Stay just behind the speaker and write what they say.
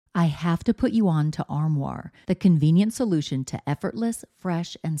I have to put you on to Armoire, the convenient solution to effortless,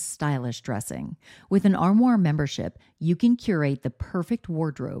 fresh, and stylish dressing. With an Armoire membership, you can curate the perfect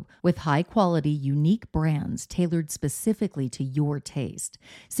wardrobe with high-quality, unique brands tailored specifically to your taste.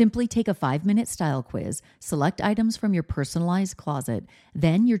 Simply take a 5-minute style quiz, select items from your personalized closet,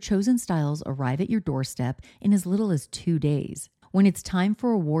 then your chosen styles arrive at your doorstep in as little as 2 days. When it's time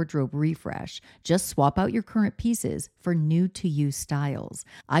for a wardrobe refresh, just swap out your current pieces for new-to-you styles.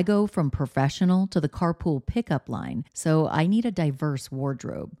 I go from professional to the carpool pickup line, so I need a diverse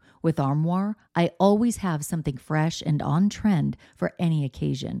wardrobe. With Armoire, I always have something fresh and on trend for any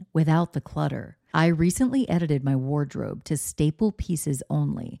occasion, without the clutter. I recently edited my wardrobe to staple pieces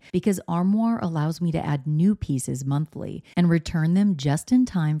only because Armoire allows me to add new pieces monthly and return them just in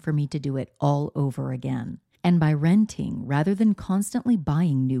time for me to do it all over again. And by renting rather than constantly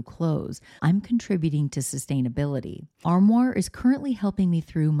buying new clothes, I'm contributing to sustainability. Armoire is currently helping me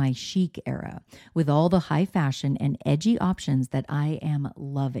through my chic era with all the high fashion and edgy options that I am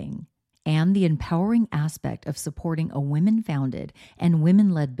loving. And the empowering aspect of supporting a women-founded and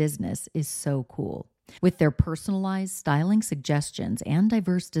women-led business is so cool. With their personalized styling suggestions and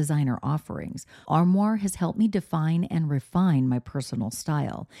diverse designer offerings, Armoire has helped me define and refine my personal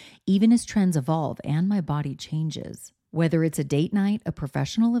style, even as trends evolve and my body changes. Whether it's a date night, a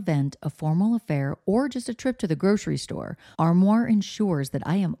professional event, a formal affair, or just a trip to the grocery store, Armoire ensures that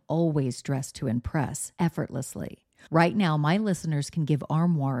I am always dressed to impress effortlessly. Right now, my listeners can give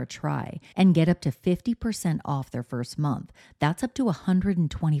Armoire a try and get up to 50% off their first month. That's up to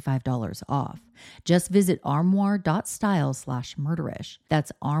 $125 off. Just visit armoire.style/murderish.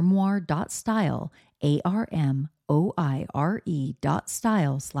 That's armoire.style,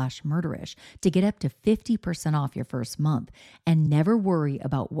 ARMOIRE.style/murderish to get up to 50% off your first month and never worry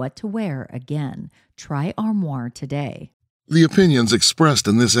about what to wear again. Try Armoire today. The opinions expressed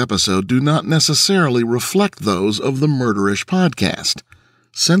in this episode do not necessarily reflect those of the Murderish podcast.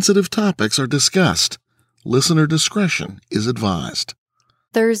 Sensitive topics are discussed. Listener discretion is advised.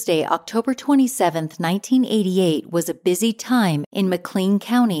 Thursday, October 27, 1988 was a busy time in McLean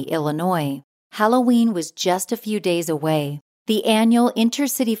County, Illinois. Halloween was just a few days away. The annual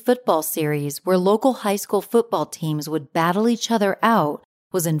Intercity Football Series, where local high school football teams would battle each other out,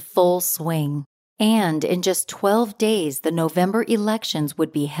 was in full swing. And in just 12 days, the November elections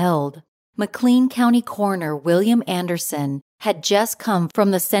would be held. McLean County Coroner William Anderson had just come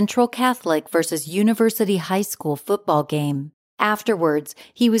from the Central Catholic versus University High School football game. Afterwards,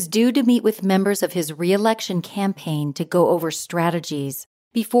 he was due to meet with members of his re-election campaign to go over strategies.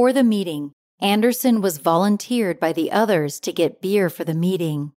 Before the meeting, Anderson was volunteered by the others to get beer for the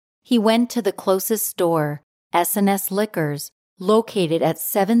meeting. He went to the closest store, S&S Liquors, located at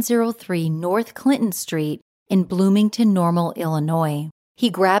 703 North Clinton Street in Bloomington Normal, Illinois.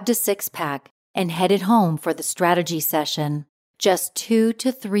 He grabbed a six-pack and headed home for the strategy session. Just 2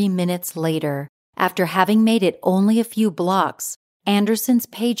 to 3 minutes later, after having made it only a few blocks, Anderson's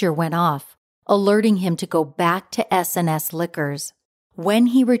pager went off, alerting him to go back to S&S Liquors. When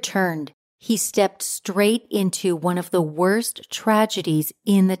he returned, he stepped straight into one of the worst tragedies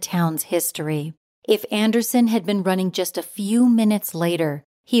in the town's history. If Anderson had been running just a few minutes later,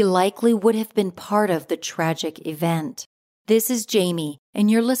 he likely would have been part of the tragic event. This is Jamie,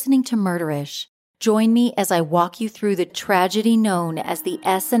 and you're listening to Murderish. Join me as I walk you through the tragedy known as the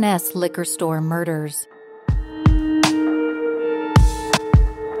S&S Liquor Store murders.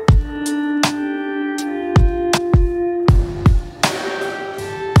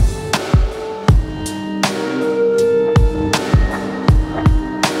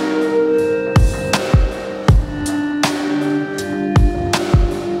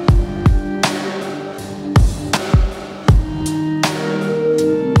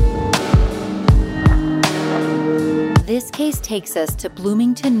 This case takes us to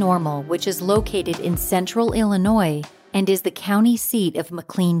Bloomington Normal, which is located in central Illinois and is the county seat of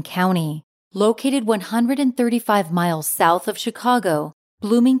McLean County. Located 135 miles south of Chicago,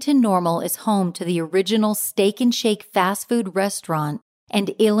 Bloomington Normal is home to the original Steak and Shake fast food restaurant and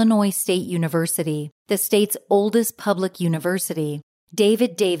Illinois State University, the state's oldest public university.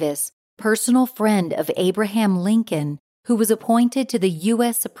 David Davis, personal friend of Abraham Lincoln, who was appointed to the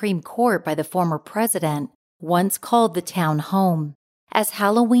U.S. Supreme Court by the former president, once called the town home. As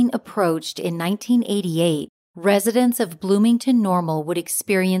Halloween approached in 1988, residents of Bloomington Normal would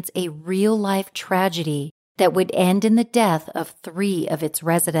experience a real-life tragedy that would end in the death of 3 of its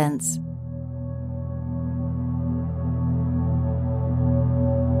residents.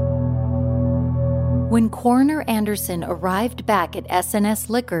 When Coroner Anderson arrived back at S&S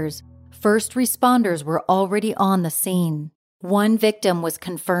Liquors, first responders were already on the scene. One victim was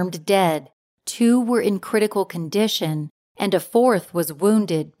confirmed dead, 2 were in critical condition, and a 4th was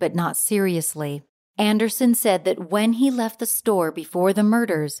wounded but not seriously. Anderson said that when he left the store before the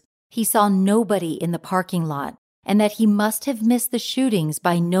murders, he saw nobody in the parking lot and that he must have missed the shootings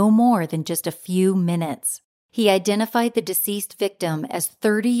by no more than just a few minutes. He identified the deceased victim as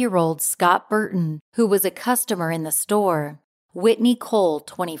 30-year-old Scott Burton, who was a customer in the store. Whitney Cole,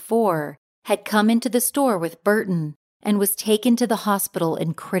 24, had come into the store with Burton and was taken to the hospital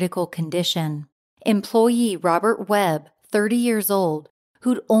in critical condition. Employee Robert Webb, 30 years old,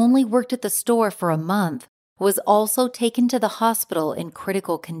 who'd only worked at the store for a month, was also taken to the hospital in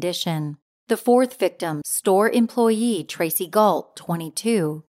critical condition. The 4th victim, store employee Tracy Galt,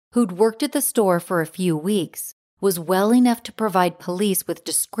 22, who'd worked at the store for a few weeks, was well enough to provide police with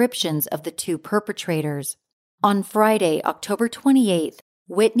descriptions of the 2 perpetrators. On Friday, October 28th,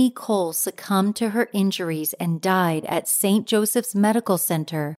 Whitney Cole succumbed to her injuries and died at St. Joseph's Medical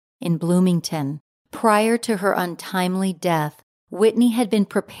Center in Bloomington. Prior to her untimely death, Whitney had been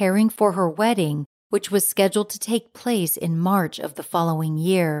preparing for her wedding, which was scheduled to take place in March of the following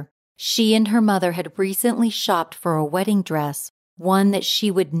year. She and her mother had recently shopped for a wedding dress, one that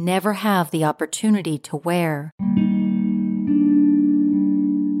she would never have the opportunity to wear.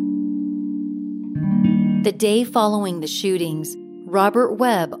 The day following the shootings, Robert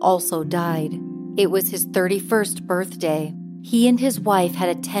Webb also died. It was his 31st birthday. He and his wife had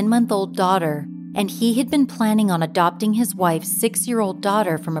a 10-month-old daughter, and he had been planning on adopting his wife's 6-year-old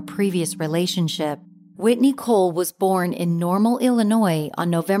daughter from a previous relationship. Whitney Cole was born in Normal, Illinois on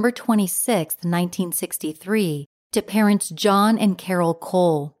November 26, 1963, to parents John and Carol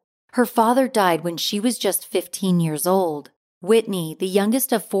Cole. Her father died when she was just 15 years old. Whitney, the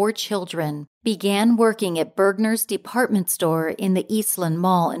youngest of 4 children, began working at Bergner's department store in the Eastland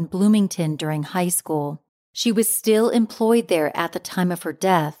Mall in Bloomington during high school. She was still employed there at the time of her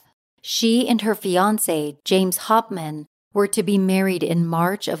death. She and her fiancé, James Hopman, were to be married in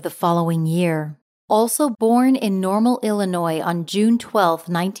March of the following year. Also born in Normal, Illinois on June 12,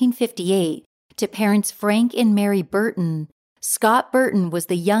 1958, to parents Frank and Mary Burton, Scott Burton was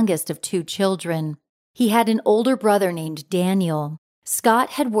the youngest of 2 children. He had an older brother named Daniel.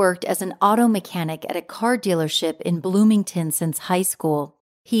 Scott had worked as an auto mechanic at a car dealership in Bloomington since high school.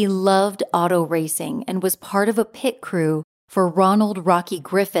 He loved auto racing and was part of a pit crew for Ronald Rocky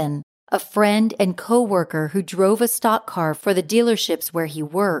Griffin, a friend and co-worker who drove a stock car for the dealerships where he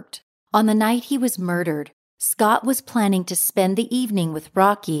worked. On the night he was murdered, Scott was planning to spend the evening with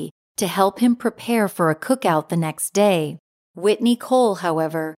Rocky to help him prepare for a cookout the next day. Whitney Cole,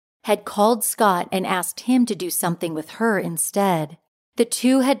 however, had called Scott and asked him to do something with her instead. The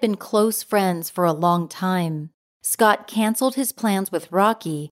 2 had been close friends for a long time. Scott canceled his plans with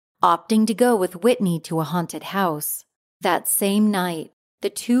Rocky, opting to go with Whitney to a haunted house. That same night, the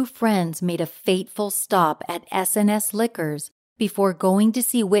 2 friends made a fateful stop at S&S Liquors before going to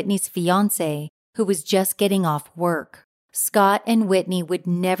see Whitney's fiancé, who was just getting off work. Scott and Whitney would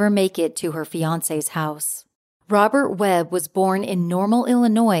never make it to her fiancé's house. Robert Webb was born in Normal,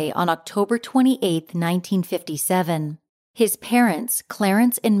 Illinois on October 28, 1957. His parents,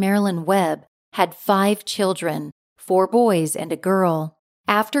 Clarence and Marilyn Webb, had 5 children, 4 boys and a girl.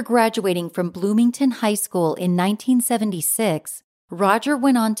 After graduating from Bloomington High School in 1976, Roger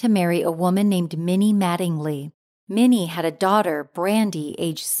went on to marry a woman named Minnie Mattingly. Minnie had a daughter, Brandy,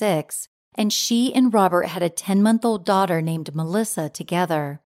 age 6, and she and Robert had a 10-month-old daughter named Melissa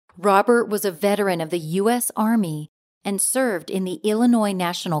together. Robert was a veteran of the U.S. Army and served in the Illinois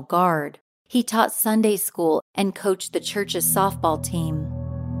National Guard. He taught Sunday school and coached the church's softball team.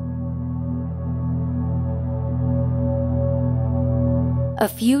 A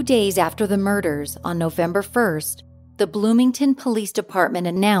few days after the murders, on November 1st, the Bloomington Police Department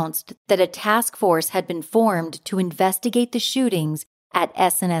announced that a task force had been formed to investigate the shootings at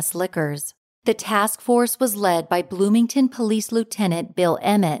S&S Liquors. The task force was led by Bloomington Police Lieutenant Bill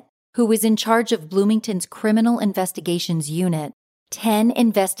Emmett, who was in charge of Bloomington's Criminal Investigations Unit. 10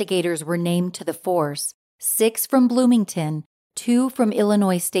 investigators were named to the force, 6 from Bloomington, 2 from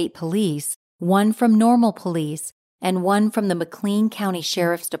Illinois State Police, 1 from Normal Police, and 1 from the McLean County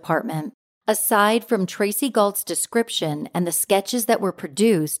Sheriff's Department. Aside from Tracy Galt's description and the sketches that were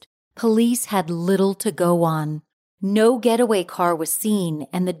produced, police had little to go on. No getaway car was seen,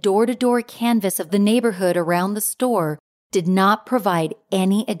 and the door-to-door canvass of the neighborhood around the store did not provide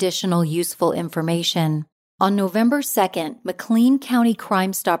any additional useful information. On November 2nd, McLean County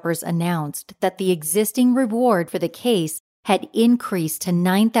Crime Stoppers announced that the existing reward for the case had increased to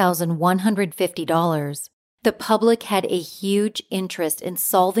 $9,150. The public had a huge interest in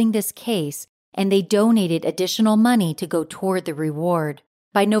solving this case and they donated additional money to go toward the reward.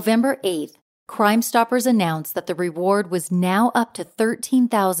 By November 8th, Crime Stoppers announced that the reward was now up to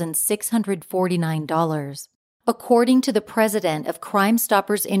 $13,649. According to the president of Crime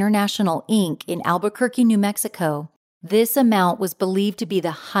Stoppers International, Inc. in Albuquerque, New Mexico, this amount was believed to be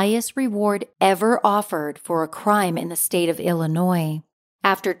the highest reward ever offered for a crime in the state of Illinois.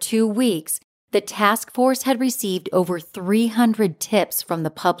 After 2 weeks, the task force had received over 300 tips from the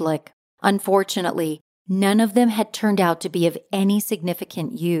public. Unfortunately, none of them had turned out to be of any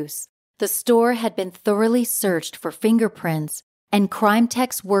significant use. The store had been thoroughly searched for fingerprints, and crime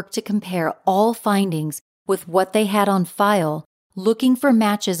techs worked to compare all findings with what they had on file, looking for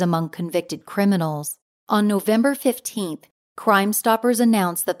matches among convicted criminals. On November 15th, Crime Stoppers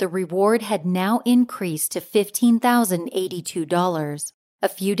announced that the reward had now increased to $15,082. A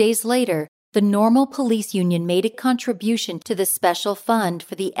few days later, the Normal Police Union made a contribution to the special fund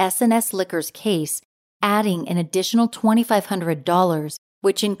for the S&S Liquors case, adding an additional $2,500,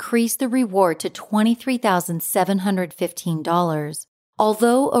 which increased the reward to $23,715.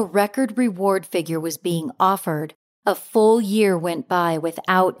 Although a record reward figure was being offered, a full year went by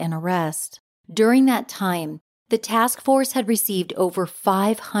without an arrest. During that time, the task force had received over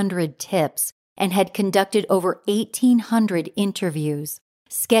 500 tips and had conducted over 1,800 interviews.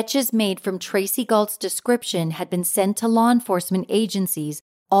 Sketches made from Tracy Galt's description had been sent to law enforcement agencies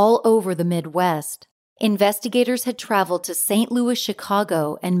all over the Midwest. Investigators had traveled to St. Louis,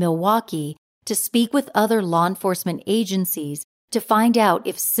 Chicago, and Milwaukee to speak with other law enforcement agencies to find out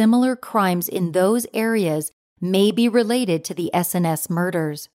if similar crimes in those areas may be related to the S&S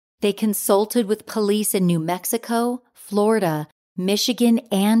murders. They consulted with police in New Mexico, Florida, Michigan,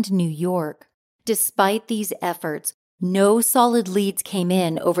 and New York. Despite these efforts, no solid leads came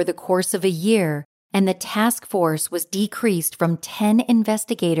in over the course of a year, and the task force was decreased from 10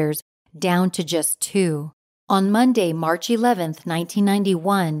 investigators down to just 2. On Monday, March 11,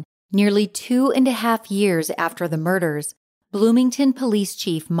 1991, nearly 2.5 years after the murders, Bloomington Police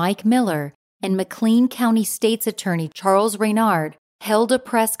Chief Mike Miller and McLean County State's Attorney Charles Reynard held a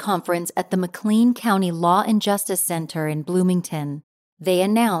press conference at the McLean County Law and Justice Center in Bloomington. They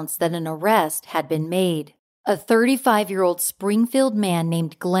announced that an arrest had been made. A 35-year-old Springfield man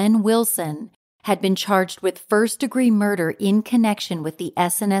named Glenn Wilson had been charged with first-degree murder in connection with the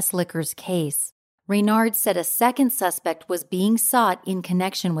S&S Liquors case. Reynard said a second suspect was being sought in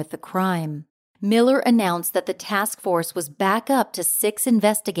connection with the crime. Miller announced that the task force was back up to 6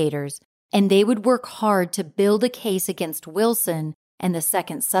 investigators, and they would work hard to build a case against Wilson and the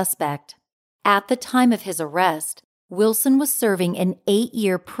second suspect. At the time of his arrest, Wilson was serving an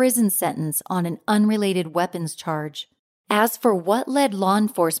 8-year prison sentence on an unrelated weapons charge. As for what led law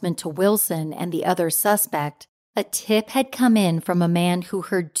enforcement to Wilson and the other suspect, a tip had come in from a man who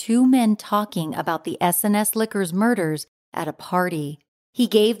heard 2 men talking about the S&S Liquors murders at a party. He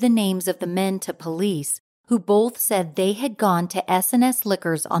gave the names of the men to police, who both said they had gone to S&S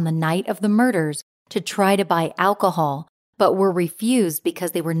Liquors on the night of the murders to try to buy alcohol, but were refused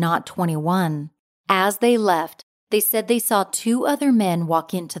because they were not 21. As they left, they said they saw 2 other men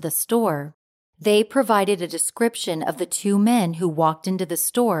walk into the store. They provided a description of the 2 men who walked into the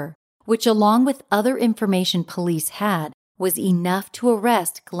store, which, along with other information police had, was enough to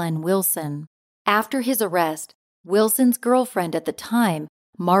arrest Glenn Wilson. After his arrest, Wilson's girlfriend at the time,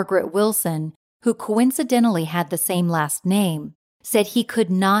 Margaret Wilson, who coincidentally had the same last name, said he could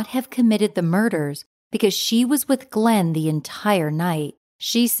not have committed the murders because she was with Glenn the entire night.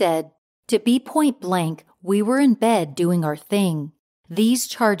 She said, "To be point blank, we were in bed doing our thing. These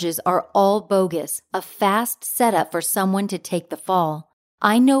charges are all bogus, a fast setup for someone to take the fall.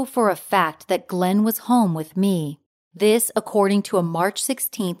 I know for a fact that Glenn was home with me." This, according to a March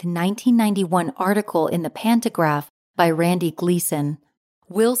 16, 1991 article in the Pantagraph by Randy Gleason.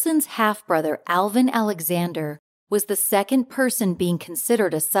 Wilson's half-brother, Alvin Alexander, was the second person being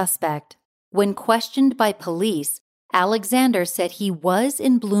considered a suspect. When questioned by police, Alexander said he was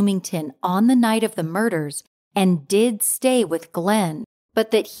in Bloomington on the night of the murders and did stay with Glenn,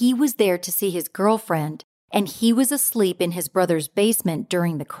 but that he was there to see his girlfriend, and he was asleep in his brother's basement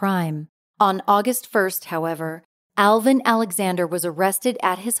during the crime. On August 1st, however, Alvin Alexander was arrested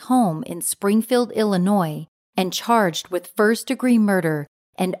at his home in Springfield, Illinois, and charged with first-degree murder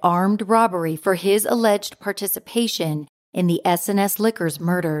and armed robbery for his alleged participation in the S&S Liquors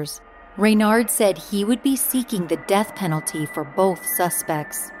murders. Reynard said he would be seeking the death penalty for both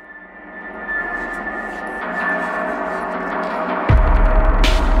suspects.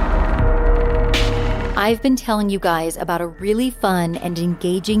 I've been telling you guys about a really fun and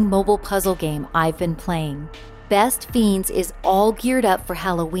engaging mobile puzzle game I've been playing. Best Fiends is all geared up for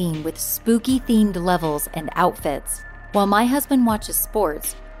Halloween with spooky-themed levels and outfits. While my husband watches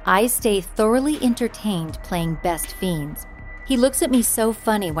sports, I stay thoroughly entertained playing Best Fiends. He looks at me so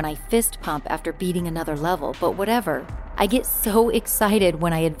funny when I fist pump after beating another level, but whatever. I get so excited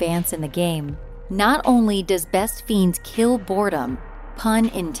when I advance in the game. Not only does Best Fiends kill boredom, pun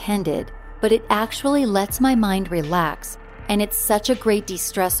intended, but it actually lets my mind relax, and it's such a great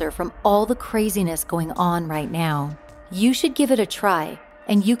de-stressor from all the craziness going on right now. You should give it a try,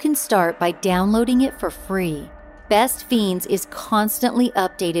 and you can start by downloading it for free. Best Fiends is constantly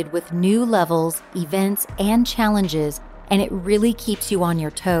updated with new levels, events, and challenges, and it really keeps you on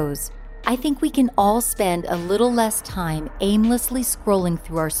your toes. I think we can all spend a little less time aimlessly scrolling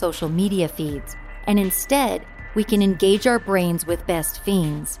through our social media feeds, and instead, we can engage our brains with Best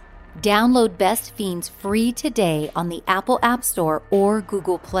Fiends. Download Best Fiends free today on the Apple App Store or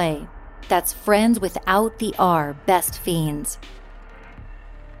Google Play. That's friends without the R, Best Fiends.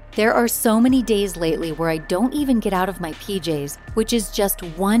 There are so many days lately where I don't even get out of my PJs, which is just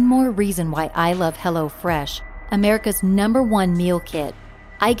one more reason why I love HelloFresh, America's #1 meal kit.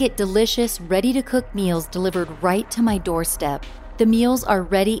 I get delicious, ready-to-cook meals delivered right to my doorstep. The meals are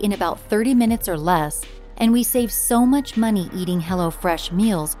ready in about 30 minutes or less, and we save so much money eating HelloFresh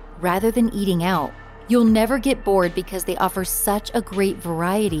meals rather than eating out. You'll never get bored because they offer such a great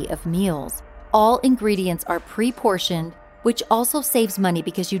variety of meals. All ingredients are pre-portioned, which also saves money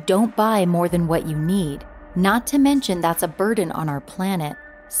because you don't buy more than what you need. Not to mention that's a burden on our planet.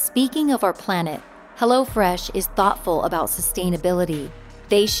 Speaking of our planet, HelloFresh is thoughtful about sustainability.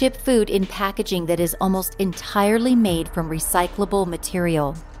 They ship food in packaging that is almost entirely made from recyclable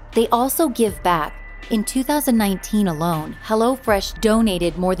material. They also give back. In 2019 alone, HelloFresh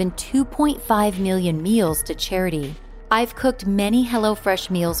donated more than 2.5 million meals to charity. I've cooked many HelloFresh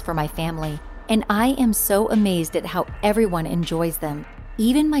meals for my family, and I am so amazed at how everyone enjoys them,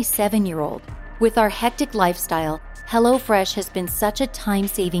 even my 7-year-old. With our hectic lifestyle, HelloFresh has been such a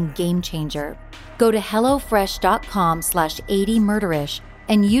time-saving game changer. Go to hellofresh.com/80murderish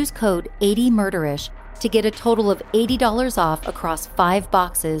and use code 80murderish to get a total of $80 off across 5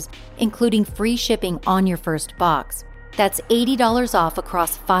 boxes, including free shipping on your first box. That's $80 off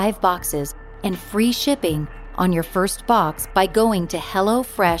across 5 boxes and free shipping on your first box by going to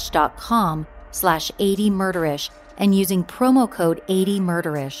hellofresh.com/80murderish and using promo code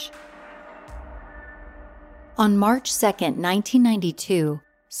 80murderish. On March 2, 1992,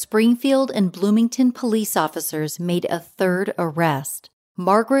 Springfield and Bloomington police officers made a third arrest.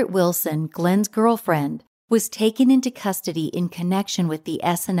 Margaret Wilson, Glenn's girlfriend, was taken into custody in connection with the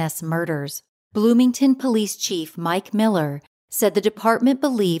S&S murders. Bloomington Police Chief Mike Miller said the department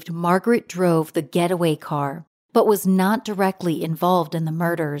believed Margaret drove the getaway car, but was not directly involved in the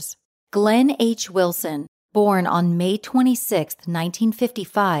murders. Glenn H. Wilson, born on May 26,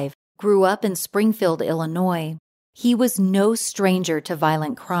 1955, grew up in Springfield, Illinois. He was no stranger to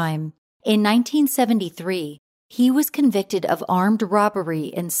violent crime. In 1973, he was convicted of armed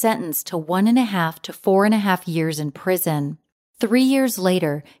robbery and sentenced to 1.5 to 4.5 years in prison. 3 years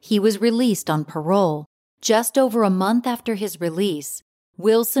later, he was released on parole. Just over a month after his release,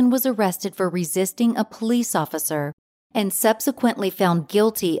 Wilson was arrested for resisting a police officer and subsequently found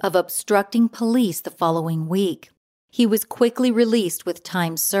guilty of obstructing police the following week. He was quickly released with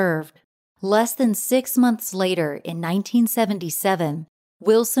time served. Less than 6 months later, in 1977,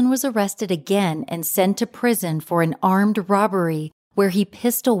 Wilson was arrested again and sent to prison for an armed robbery where he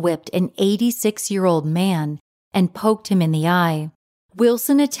pistol-whipped an 86-year-old man and poked him in the eye.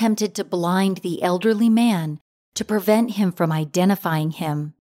 Wilson attempted to blind the elderly man to prevent him from identifying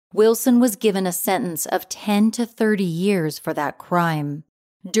him. Wilson was given a sentence of 10 to 30 years for that crime.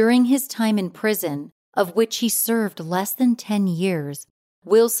 During his time in prison, of which he served less than 10 years,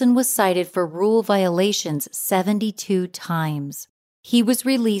 Wilson was cited for rule violations 72 times. He was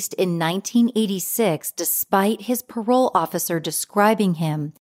released in 1986 despite his parole officer describing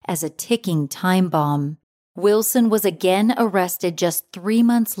him as a ticking time bomb. Wilson was again arrested just 3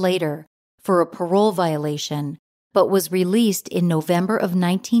 months later for a parole violation, but was released in November of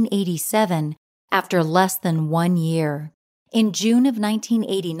 1987 after less than 1 year. In June of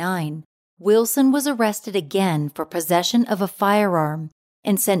 1989, Wilson was arrested again for possession of a firearm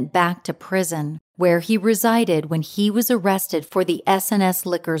and sent back to prison, where he resided when he was arrested for the S&S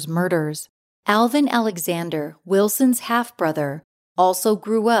Liquors murders. Alvin Alexander, Wilson's half-brother, also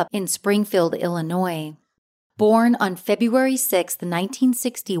grew up in Springfield, Illinois. Born on February 6,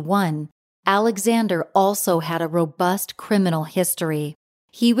 1961, Alexander also had a robust criminal history.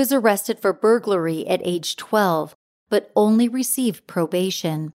 He was arrested for burglary at age 12, but only received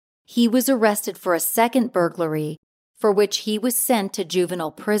probation. he was arrested for a second burglary, for which he was sent to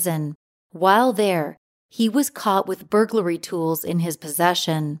juvenile prison. While there, he was caught with burglary tools in his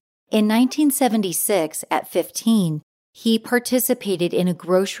possession. In 1976, at 15, he participated in a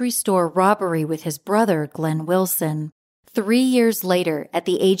grocery store robbery with his brother, Glenn Wilson. 3 years later, at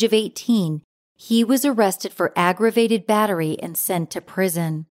the age of 18, he was arrested for aggravated battery and sent to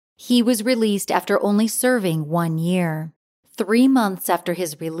prison. He was released after only serving 1 year. 3 months after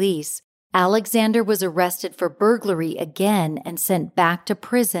his release, Alexander was arrested for burglary again and sent back to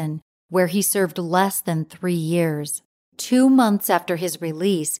prison, where he served less than 3 years. 2 months after his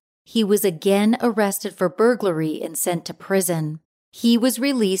release, he was again arrested for burglary and sent to prison. He was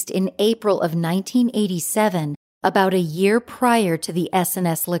released in April of 1987, about a year prior to the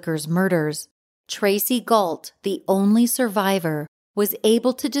S&S Liquors murders. Tracy Gault, the only survivor, was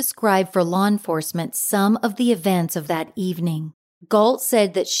able to describe for law enforcement some of the events of that evening. Gault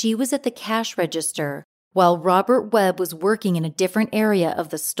said that she was at the cash register while Robert Webb was working in a different area of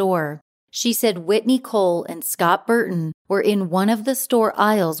the store. She said Whitney Cole and Scott Burton were in one of the store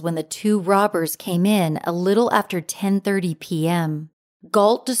aisles when the two robbers came in a little after 10:30 p.m.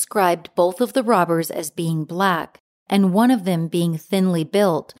 Gault described both of the robbers as being black, and one of them being thinly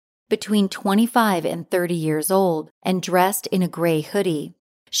built, between 25 and 30 years old, and dressed in a gray hoodie.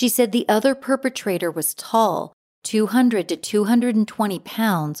 She said the other perpetrator was tall, 200 to 220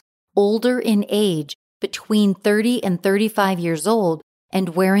 pounds, older in age, between 30 and 35 years old,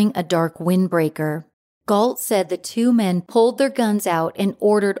 and wearing a dark windbreaker. Gault said the two men pulled their guns out and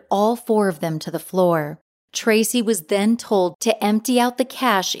ordered all 4 of them to the floor. Tracy was then told to empty out the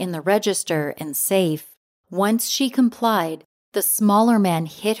cash in the register and safe. Once she complied, the smaller man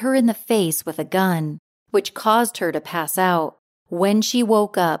hit her in the face with a gun, which caused her to pass out. When she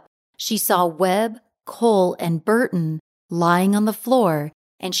woke up, she saw Webb, Cole, and Burton lying on the floor,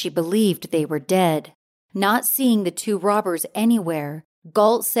 and she believed they were dead. Not seeing the 2 robbers anywhere,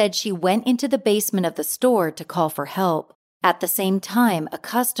 Gault said she went into the basement of the store to call for help. At the same time, a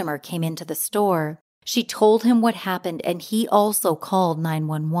customer came into the store. She told him what happened, and he also called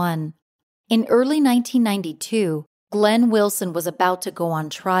 911. In early 1992, Glenn Wilson was about to go on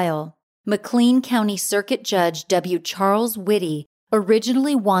trial. McLean County Circuit Judge W. Charles Whitty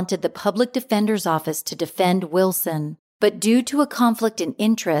originally wanted the Public Defender's Office to defend Wilson, but due to a conflict in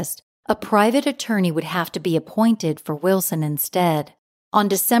interest, a private attorney would have to be appointed for Wilson instead. On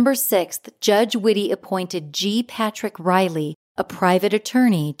December 6th, Judge Whitty appointed G. Patrick Riley, a private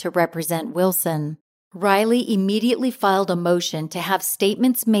attorney, to represent Wilson. Riley immediately filed a motion to have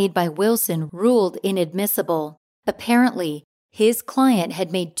statements made by Wilson ruled inadmissible. Apparently, his client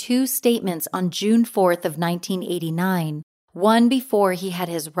had made 2 statements on June 4th of 1989, one before he had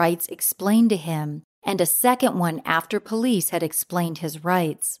his rights explained to him, and a second one after police had explained his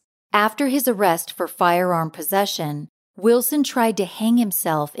rights. After his arrest for firearm possession, Wilson tried to hang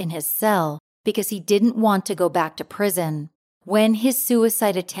himself in his cell because he didn't want to go back to prison. When his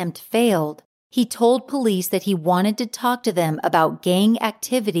suicide attempt failed, he told police that he wanted to talk to them about gang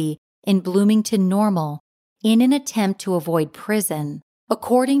activity in Bloomington Normal in an attempt to avoid prison.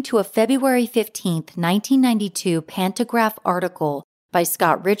 According to a February 15, 1992 Pantograph article by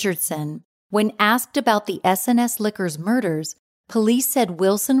Scott Richardson, when asked about the S&S Liquors murders, police said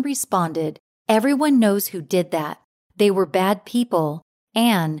Wilson responded, "Everyone knows who did that. They were bad people,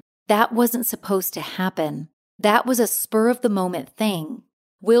 and that wasn't supposed to happen. That was a spur-of-the-moment thing."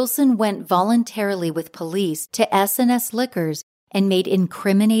 Wilson went voluntarily with police to S&S Liquors and made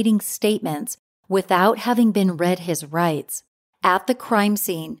incriminating statements without having been read his rights. At the crime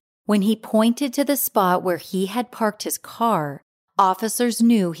scene, when he pointed to the spot where he had parked his car, officers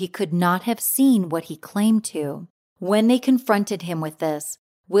knew he could not have seen what he claimed to. When they confronted him with this,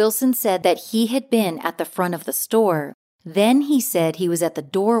 Wilson said that he had been at the front of the store. Then he said he was at the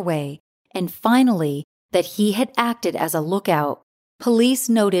doorway, and finally that he had acted as a lookout. Police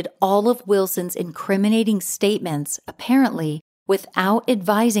noted all of Wilson's incriminating statements, apparently without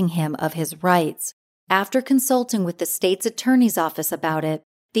advising him of his rights. After consulting with the state's attorney's office about it,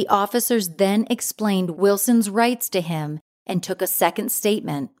 the officers then explained Wilson's rights to him and took a second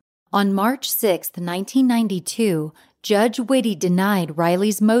statement. On March 6, 1992, Judge Whitty denied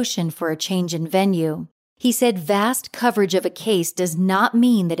Riley's motion for a change in venue. He said vast coverage of a case does not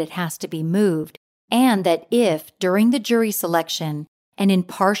mean that it has to be moved, and that if, during the jury selection, an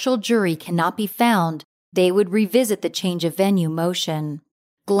impartial jury cannot be found, they would revisit the change of venue motion.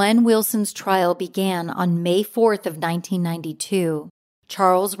 Glenn Wilson's trial began on May 4th of 1992.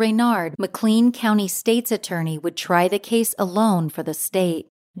 Charles Reynard, McLean County State's attorney, would try the case alone for the state.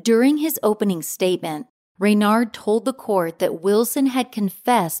 During his opening statement, Reynard told the court that Wilson had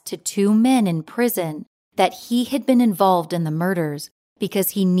confessed to 2 men in prison that he had been involved in the murders because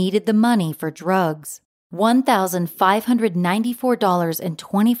he needed the money for drugs.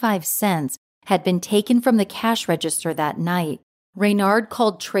 $1,594.25 had been taken from the cash register that night. Reynard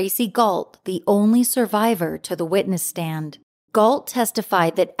called Tracy Galt, the only survivor, to the witness stand. Galt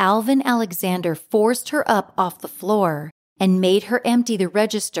testified that Alvin Alexander forced her up off the floor and made her empty the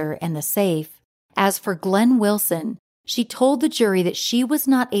register and the safe. As for Glenn Wilson, she told the jury that she was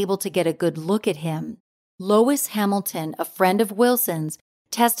not able to get a good look at him. Lois Hamilton, a friend of Wilson's,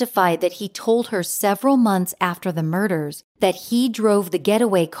 testified that he told her several months after the murders that he drove the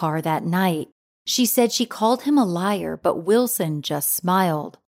getaway car that night. She said she called him a liar, but Wilson just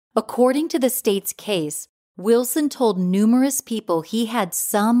smiled. According to the state's case, Wilson told numerous people he had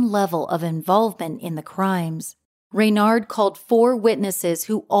some level of involvement in the crimes. Reynard called 4 witnesses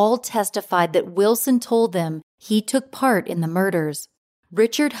who all testified that Wilson told them he took part in the murders.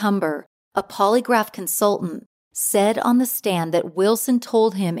 Richard Humber, a polygraph consultant, said on the stand that Wilson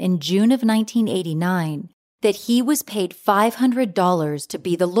told him in June of 1989 that he was paid $500 to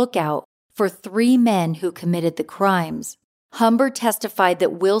be the lookout for 3 men who committed the crimes. Humber testified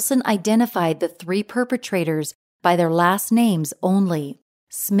that Wilson identified the 3 perpetrators by their last names only: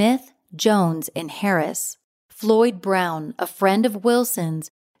 Smith, Jones, and Harris. Floyd Brown, a friend of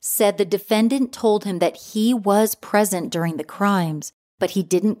Wilson's, said the defendant told him that he was present during the crimes, but he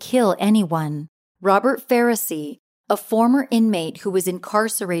didn't kill anyone. Robert Pharisee, a former inmate who was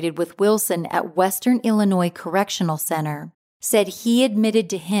incarcerated with Wilson at Western Illinois Correctional Center, said he admitted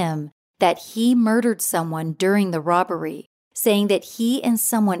to him that he murdered someone during the robbery, saying that he and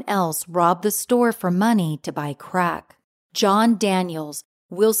someone else robbed the store for money to buy crack. John Daniels,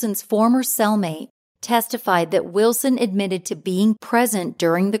 Wilson's former cellmate, testified that Wilson admitted to being present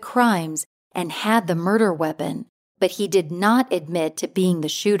during the crimes and had the murder weapon, but he did not admit to being the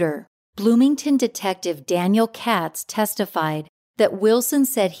shooter. Bloomington detective Daniel Katz testified that Wilson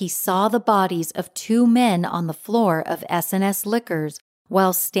said he saw the bodies of 2 men on the floor of S&S Liquors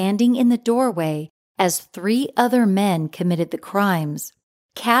while standing in the doorway as 3 other men committed the crimes.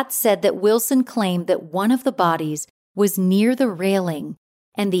 Katz said that Wilson claimed that one of the bodies was near the railing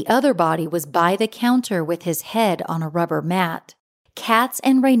and the other body was by the counter with his head on a rubber mat. Katz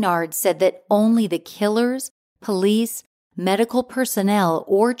and Reynard said that only the killers, police, medical personnel,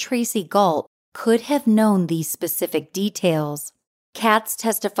 or Tracy Galt could have known these specific details. Katz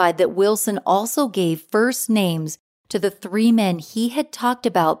testified that Wilson also gave first names to the 3 men he had talked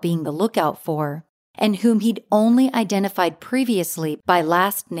about being the lookout for, and whom he'd only identified previously by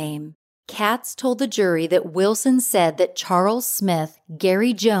last name. Katz told the jury that Wilson said that Charles Smith,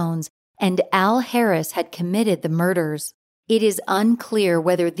 Gary Jones, and Al Harris had committed the murders. It is unclear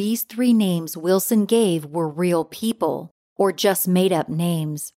whether these 3 names Wilson gave were real people or just made-up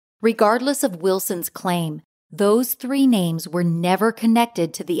names. Regardless of Wilson's claim, those 3 names were never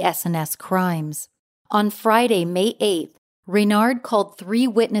connected to the S&S crimes. On Friday, May 8th, Reynard called 3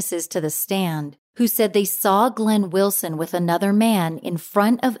 witnesses to the stand who said they saw Glenn Wilson with another man in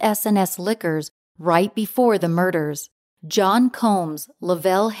front of S&S Liquors right before the murders. John Combs,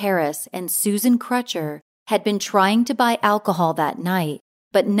 Lavelle Harris, and Susan Crutcher had been trying to buy alcohol that night,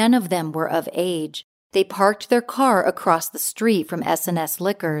 but none of them were of age. They parked their car across the street from S&S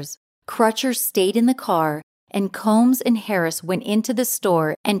Liquors. Crutcher stayed in the car, and Combs and Harris went into the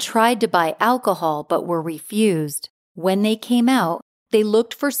store and tried to buy alcohol but were refused. When they came out, they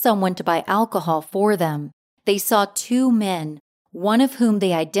looked for someone to buy alcohol for them. They saw 2 men, one of whom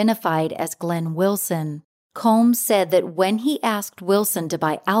they identified as Glenn Wilson. Combs said that when he asked Wilson to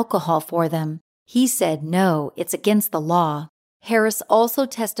buy alcohol for them, he said no, it's against the law. Harris also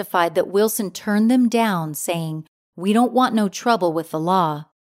testified that Wilson turned them down, saying, "We don't want no trouble with the law."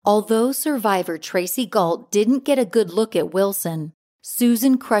 Although survivor Tracy Galt didn't get a good look at Wilson,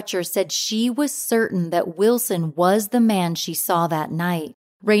 Susan Crutcher said she was certain that Wilson was the man she saw that night.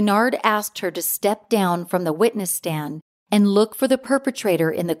 Reynard asked her to step down from the witness stand and look for the perpetrator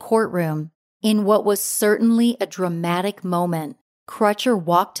in the courtroom. In what was certainly a dramatic moment, Crutcher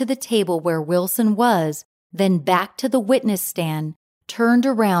walked to the table where Wilson was, then back to the witness stand, turned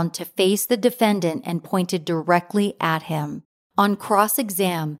around to face the defendant and pointed directly at him. On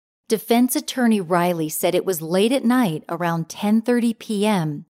cross-exam, defense attorney Riley said it was late at night around 10:30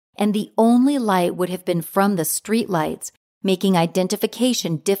 p.m., and the only light would have been from the streetlights, making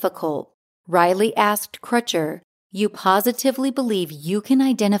identification difficult. Riley asked Crutcher, "You positively believe you can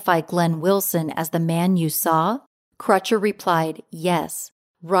identify Glenn Wilson as the man you saw?" Crutcher replied, "Yes."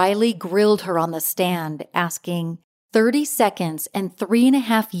 Riley grilled her on the stand, asking, 30 seconds and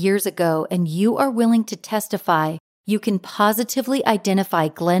 3.5 years ago, and you are willing to testify you can positively identify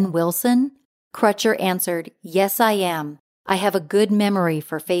Glenn Wilson? Crutcher answered, "Yes, I am. I have a good memory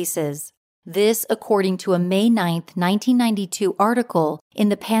for faces." This according to a May 9, 1992 article in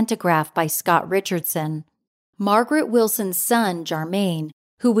the Pantagraph by Scott Richardson. Margaret Wilson's son, Jarmaine,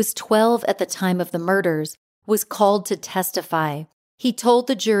 who was 12 at the time of the murders, was called to testify. He told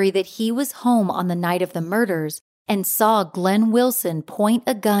the jury that he was home on the night of the murders and saw Glenn Wilson point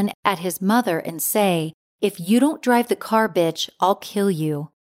a gun at his mother and say, "If you don't drive the car, bitch, I'll kill you."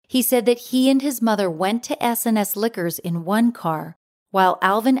 He said that he and his mother went to S&S Liquors in one car, while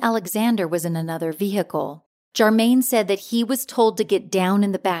Alvin Alexander was in another vehicle. Jarmaine said that he was told to get down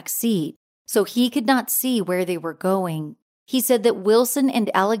in the back seat, so he could not see where they were going. He said that Wilson and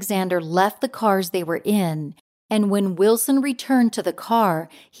Alexander left the cars they were in, and when Wilson returned to the car,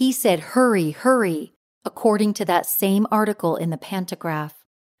 he said, "Hurry, hurry," according to that same article in the Pantagraph.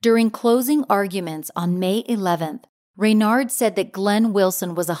 During closing arguments on May 11th, Reynard said that Glenn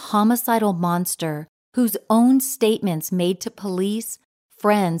Wilson was a homicidal monster whose own statements made to police,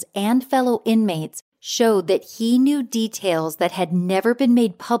 friends, and fellow inmates showed that he knew details that had never been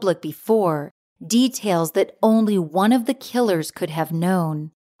made public before, details that only one of the killers could have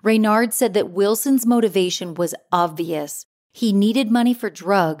known. Reynard said that Wilson's motivation was obvious. He needed money for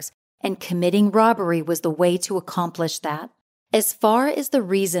drugs, and committing robbery was the way to accomplish that. As far as the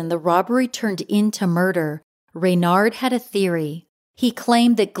reason the robbery turned into murder, Reynard had a theory. He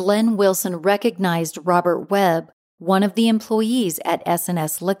claimed that Glenn Wilson recognized Robert Webb, one of the employees at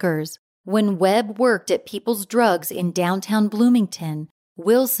S&S Liquors. When Webb worked at People's Drugs in downtown Bloomington,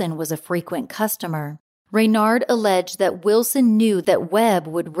 Wilson was a frequent customer. Reynard alleged that Wilson knew that Webb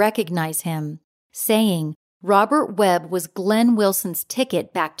would recognize him, saying, "Robert Webb was Glenn Wilson's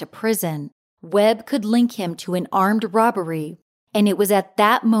ticket back to prison. Webb could link him to an armed robbery, and it was at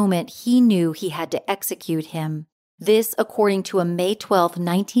that moment he knew he had to execute him." This according to a May 12,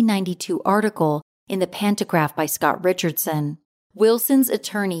 1992 article in the Pantagraph by Scott Richardson. Wilson's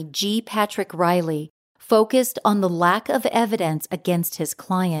attorney, G. Patrick Riley, focused on the lack of evidence against his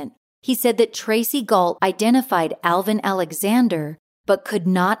client. He said that Tracy Galt identified Alvin Alexander, but could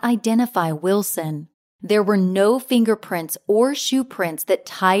not identify Wilson. There were no fingerprints or shoe prints that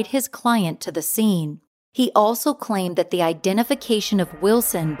tied his client to the scene. He also claimed that the identification of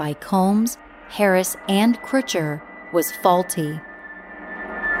Wilson by Combs, Harris, and Crutcher was faulty.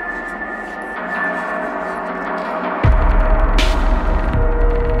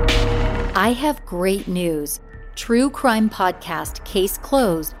 I have great news. True crime podcast Case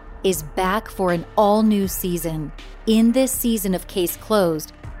Closed is back for an all-new season. In this season of Case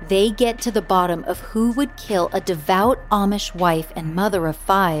Closed, they get to the bottom of who would kill a devout Amish wife and mother of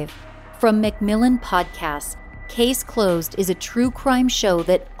 5. From Macmillan Podcasts, Case Closed is a true crime show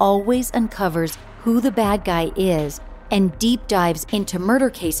that always uncovers who the bad guy is and deep dives into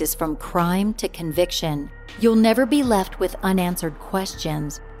murder cases from crime to conviction. You'll never be left with unanswered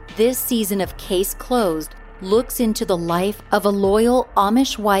questions. This season of Case Closed looks into the life of a loyal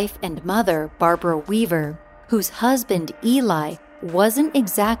Amish wife and mother, Barbara Weaver, whose husband, Eli, wasn't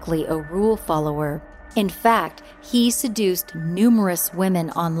exactly a rule follower. In fact, he seduced numerous women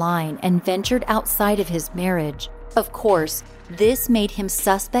online and ventured outside of his marriage. Of course, this made him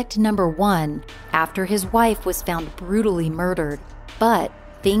suspect number 1 after his wife was found brutally murdered. But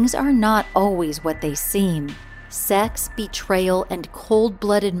things are not always what they seem. Sex, betrayal, and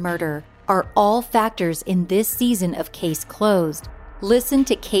cold-blooded murder are all factors in this season of Case Closed. Listen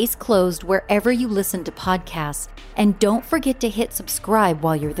to Case Closed wherever you listen to podcasts, and don't forget to hit subscribe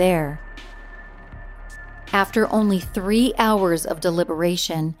while you're there. After only 3 hours of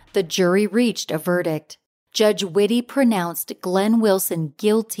deliberation, the jury reached a verdict. Judge Whitty pronounced Glenn Wilson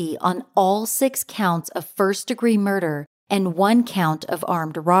guilty on all 6 counts of first-degree murder and 1 count of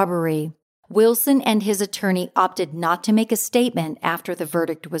armed robbery. Wilson and his attorney opted not to make a statement after the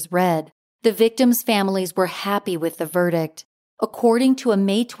verdict was read. The victims' families were happy with the verdict. According to a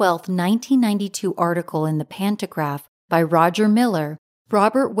May 12, 1992 article in the Pantagraph by Roger Miller,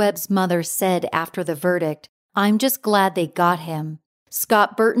 Robert Webb's mother said after the verdict, "I'm just glad they got him."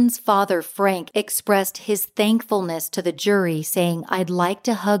 Scott Burton's father, Frank, expressed his thankfulness to the jury, saying, "I'd like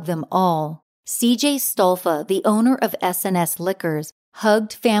to hug them all." C.J. Stolfa, the owner of S&S Liquors,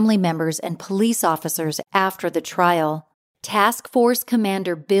 hugged family members and police officers after the trial. Task Force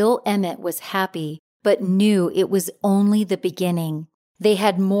Commander Bill Emmett was happy, but knew it was only the beginning. They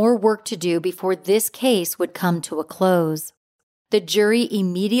had more work to do before this case would come to a close. The jury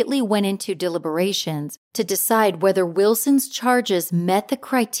immediately went into deliberations to decide whether Wilson's charges met the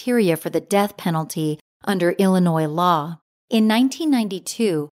criteria for the death penalty under Illinois law. In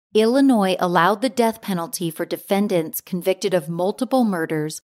 1992, Illinois allowed the death penalty for defendants convicted of multiple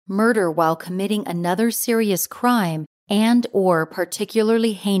murders, murder while committing another serious crime, and/or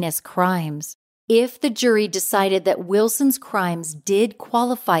particularly heinous crimes. If the jury decided that Wilson's crimes did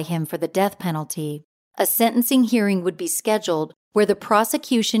qualify him for the death penalty, a sentencing hearing would be scheduled where the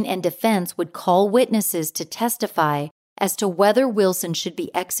prosecution and defense would call witnesses to testify as to whether Wilson should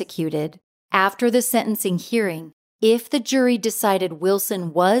be executed. After the sentencing hearing, if the jury decided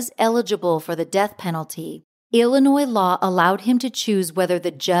Wilson was eligible for the death penalty, Illinois law allowed him to choose whether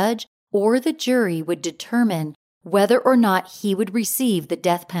the judge or the jury would determine whether or not he would receive the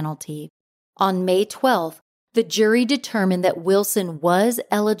death penalty. On May 12th, the jury determined that Wilson was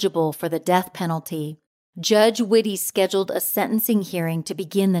eligible for the death penalty. Judge Witte scheduled a sentencing hearing to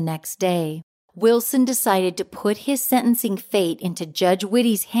begin the next day. Wilson decided to put his sentencing fate into Judge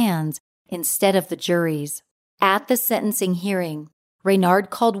Witte's hands instead of the jury's. At the sentencing hearing, Reynard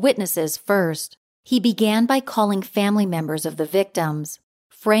called witnesses first. He began by calling family members of the victims.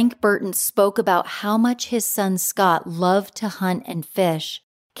 Frank Burton spoke about how much his son Scott loved to hunt and fish.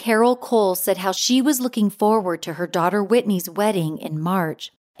 Carol Cole said how she was looking forward to her daughter Whitney's wedding in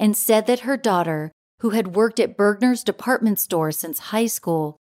March and said that her daughter, who had worked at Bergner's department store since high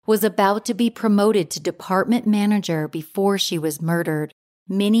school, was about to be promoted to department manager before she was murdered.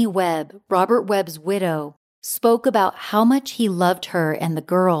 Minnie Webb, Robert Webb's widow, spoke about how much he loved her and the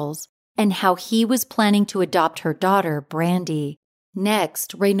girls, and how he was planning to adopt her daughter, Brandy.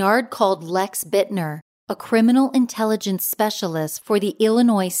 Next, Reynard called Lex Bittner, a criminal intelligence specialist for the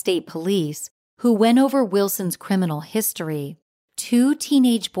Illinois State Police, who went over Wilson's criminal history. 2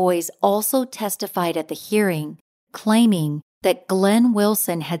 teenage boys also testified at the hearing, claiming that Glenn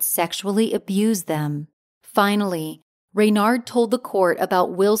Wilson had sexually abused them. Finally, Reynard told the court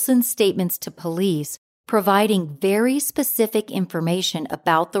about Wilson's statements to police, providing very specific information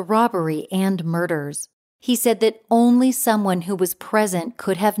about the robbery and murders. He said that only someone who was present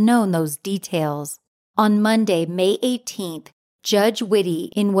could have known those details. On Monday, May 18th, Judge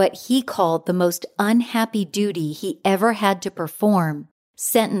Witte, in what he called the most unhappy duty he ever had to perform,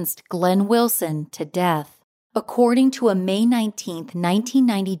 sentenced Glenn Wilson to death. According to a May 19,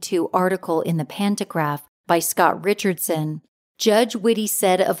 1992 article in the Pantagraph by Scott Richardson, Judge Witte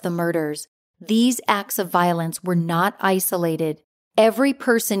said of the murders, "These acts of violence were not isolated. Every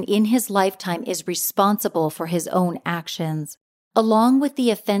person in his lifetime is responsible for his own actions." Along with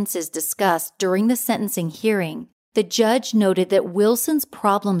the offenses discussed during the sentencing hearing, the judge noted that Wilson's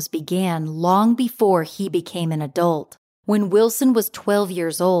problems began long before he became an adult. When Wilson was 12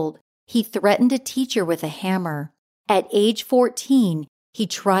 years old, he threatened a teacher with a hammer. At age 14, he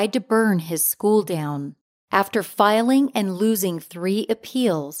tried to burn his school down. After filing and losing 3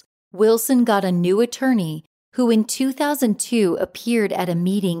 appeals, Wilson got a new attorney who in 2002 appeared at a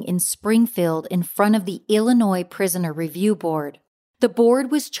meeting in Springfield in front of the Illinois Prisoner Review Board. The board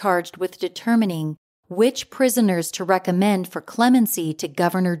was charged with determining which prisoners to recommend for clemency to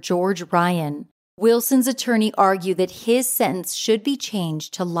Governor George Ryan. Wilson's attorney argued that his sentence should be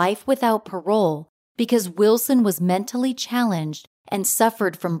changed to life without parole because Wilson was mentally challenged and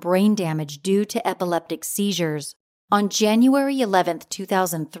suffered from brain damage due to epileptic seizures. On January 11,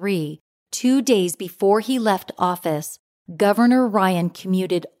 2003, 2 days before he left office, Governor Ryan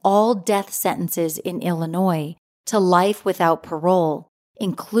commuted all death sentences in Illinois to life without parole,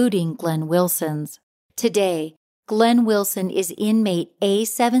 including Glenn Wilson's. Today, Glenn Wilson is inmate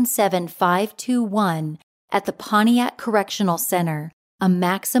A77521 at the Pontiac Correctional Center, a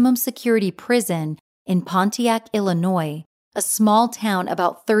maximum security prison in Pontiac, Illinois, a small town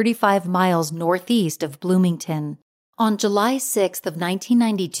about 35 miles northeast of Bloomington. On July 6 of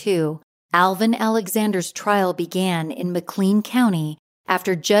 1992, Alvin Alexander's trial began in McLean County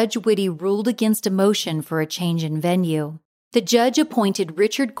after Judge Witte ruled against a motion for a change in venue. The judge appointed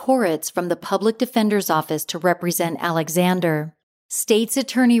Richard Koritz from the Public Defender's Office to represent Alexander. State's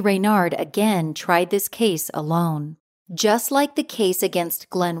Attorney Reynard again tried this case alone. Just like the case against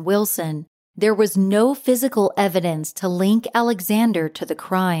Glenn Wilson, there was no physical evidence to link Alexander to the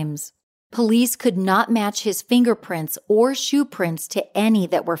crimes. Police could not match his fingerprints or shoe prints to any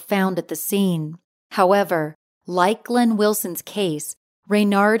that were found at the scene. However, like Glenn Wilson's case,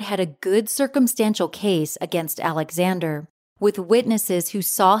 Reynard had a good circumstantial case against Alexander, with witnesses who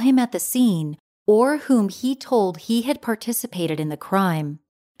saw him at the scene or whom he told he had participated in the crime.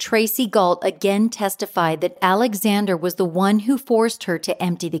 Tracy Galt again testified that Alexander was the one who forced her to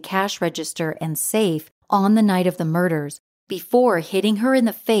empty the cash register and safe on the night of the murders, before hitting her in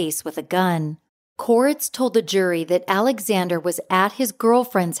the face with a gun. Koritz told the jury that Alexander was at his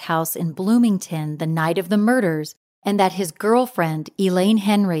girlfriend's house in Bloomington the night of the murders and that his girlfriend, Elaine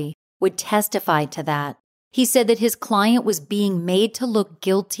Henry, would testify to that. He said that his client was being made to look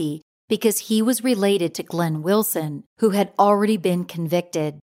guilty because he was related to Glenn Wilson, who had already been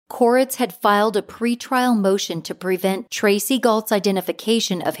convicted. Koritz had filed a pretrial motion to prevent Tracy Galt's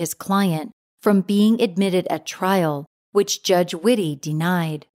identification of his client from being admitted at trial, which Judge Whitty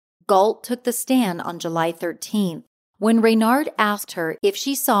denied. Galt took the stand on July 13th. When Reynard asked her if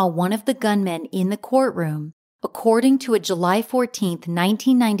she saw one of the gunmen in the courtroom, according to a July 14,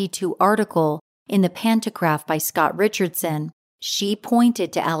 1992 article in the Pantograph by Scott Richardson, she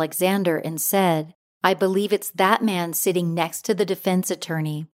pointed to Alexander and said, "I believe it's that man sitting next to the defense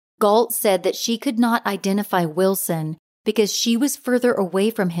attorney." Galt said that she could not identify Wilson because she was further away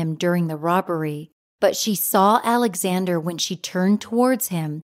from him during the robbery, but she saw Alexander when she turned towards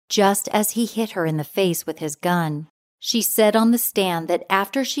him just as he hit her in the face with his gun. She said on the stand that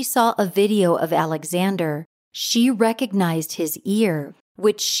after she saw a video of Alexander, she recognized his ear,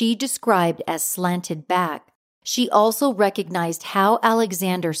 which she described as slanted back. She also recognized how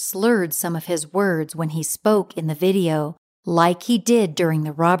Alexander slurred some of his words when he spoke in the video, like he did during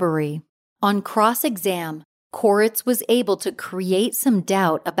the robbery. On cross-exam, Koritz was able to create some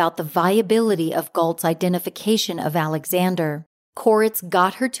doubt about the viability of Galt's identification of Alexander. Koritz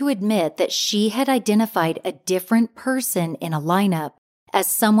got her to admit that she had identified a different person in a lineup as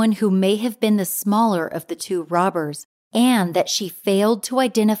someone who may have been the smaller of the two robbers, and that she failed to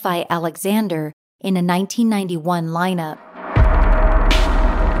identify Alexander in a 1991 lineup.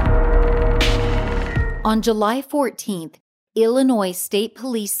 On July 14th, Illinois State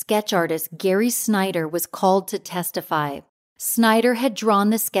Police sketch artist Gary Snyder was called to testify. Snyder had drawn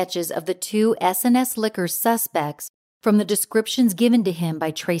the sketches of the two S&S Liquors suspects from the descriptions given to him by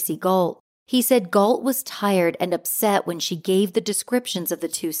Tracy Galt. He said Galt was tired and upset when she gave the descriptions of the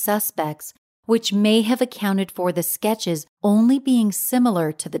two suspects, which may have accounted for the sketches only being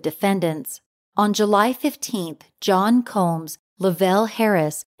similar to the defendants. On July 15th, John Combs, Lavelle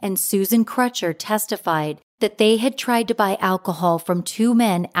Harris, and Susan Crutcher testified that they had tried to buy alcohol from two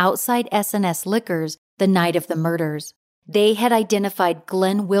men outside S&S Liquors the night of the murders. They had identified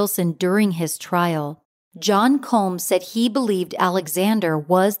Glenn Wilson during his trial. John Combs said he believed Alexander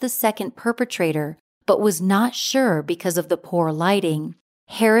was the second perpetrator, but was not sure because of the poor lighting.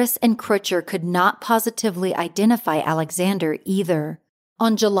 Harris and Crutcher could not positively identify Alexander either.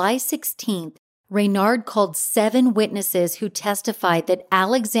 On July 16th, Reynard called 7 witnesses who testified that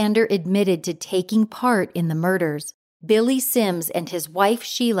Alexander admitted to taking part in the murders. Billy Sims and his wife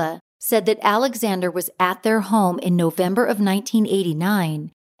Sheila said that Alexander was at their home in November of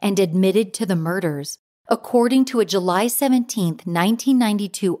 1989 and admitted to the murders. According to a July 17,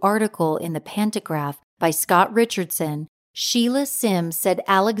 1992 article in the Pantograph by Scott Richardson, Sheila Sims said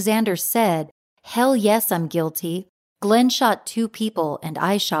Alexander said, "Hell yes, I'm guilty. Glenn shot 2 people and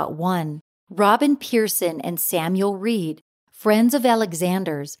I shot 1. Robin Pearson and Samuel Reed, friends of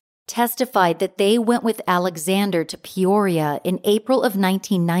Alexander's, testified that they went with Alexander to Peoria in April of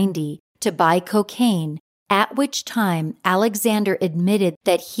 1990 to buy cocaine, at which time Alexander admitted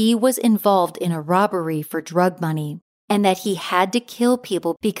that he was involved in a robbery for drug money and that he had to kill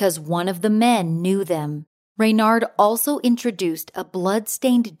people because one of the men knew them. Reynard also introduced a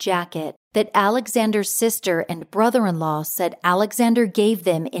blood-stained jacket that Alexander's sister and brother-in-law said Alexander gave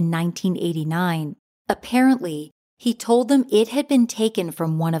them in 1989. Apparently, he told them it had been taken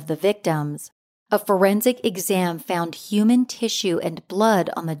from one of the victims. A forensic exam found human tissue and blood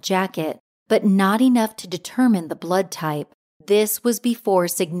on the jacket, but not enough to determine the blood type. This was before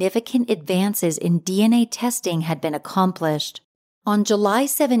significant advances in DNA testing had been accomplished. On July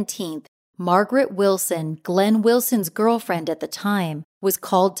 17th, Margaret Wilson, Glenn Wilson's girlfriend at the time, was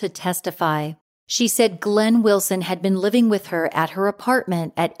called to testify. She said Glenn Wilson had been living with her at her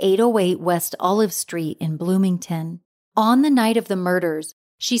apartment at 808 West Olive Street in Bloomington. On the night of the murders,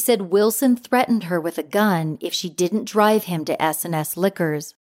 she said Wilson threatened her with a gun if she didn't drive him to S&S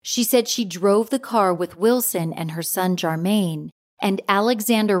Liquors. She said she drove the car with Wilson and her son Jarmaine, and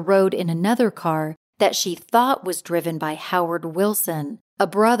Alexander rode in another car that she thought was driven by Howard Wilson, a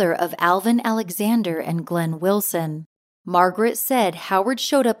brother of Alvin Alexander and Glenn Wilson. Margaret said Howard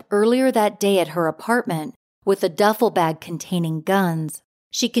showed up earlier that day at her apartment with a duffel bag containing guns.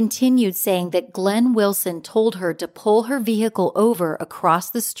 She continued saying that Glenn Wilson told her to pull her vehicle over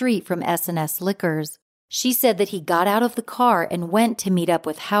across the street from S&S Liquors. She said that he got out of the car and went to meet up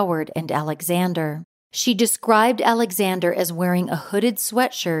with Howard and Alexander. She described Alexander as wearing a hooded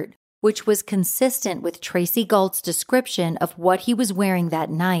sweatshirt, which was consistent with Tracy Galt's description of what he was wearing that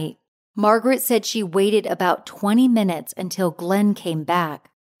night. Margaret said she waited about 20 minutes until Glenn came back.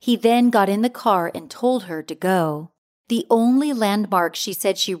 He then got in the car and told her to go. The only landmark she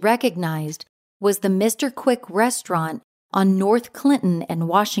said she recognized was the Mr. Quick restaurant on North Clinton and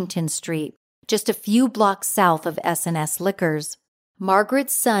Washington Street, just a few blocks south of S&S Liquors.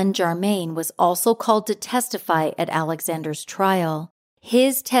 Margaret's son, Jermaine, was also called to testify at Alexander's trial.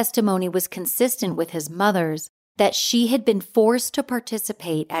 His testimony was consistent with his mother's, that she had been forced to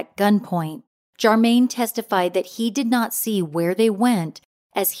participate at gunpoint. Jermaine testified that he did not see where they went,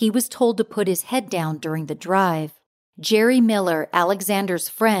 as he was told to put his head down during the drive. Jerry Miller, Alexander's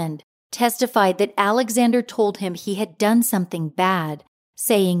friend, testified that Alexander told him he had done something bad,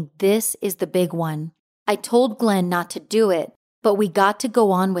 saying, "This is the big one. I told Glenn not to do it, but we got to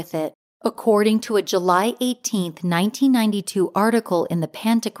go on with it," according to a July 18, 1992 article in the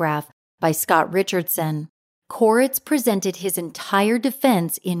Pantograph by Scott Richardson. Koritz presented his entire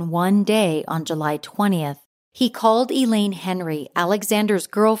defense in one day on July 20th. He called Elaine Henry, Alexander's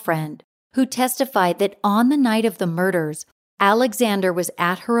girlfriend, who testified that on the night of the murders, Alexander was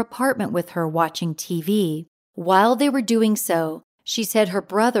at her apartment with her watching TV. While they were doing so, she said her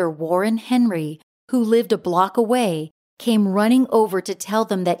brother Warren Henry, who lived a block away, came running over to tell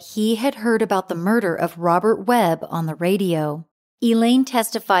them that he had heard about the murder of Robert Webb on the radio. Elaine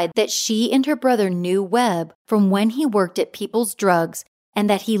testified that she and her brother knew Webb from when he worked at People's Drugs and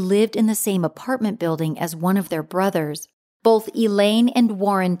that he lived in the same apartment building as one of their brothers. Both Elaine and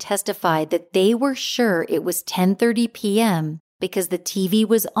Warren testified that they were sure it was 10:30 p.m. because the TV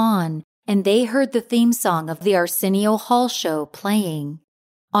was on and they heard the theme song of the Arsenio Hall show playing.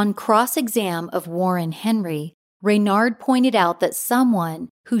 On cross-exam of Warren Henry, Reynard pointed out that someone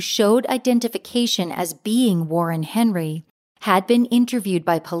who showed identification as being Warren Henry had been interviewed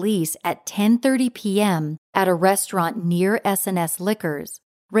by police at 10:30 p.m. at a restaurant near S&S Liquors.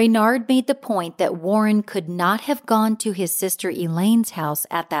 Reynard made the point that Warren could not have gone to his sister Elaine's house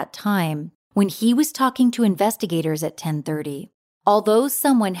at that time when he was talking to investigators at 10:30. Although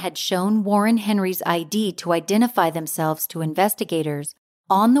someone had shown Warren Henry's ID to identify themselves to investigators,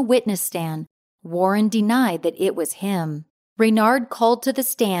 on the witness stand, Warren denied that it was him. Reynard called to the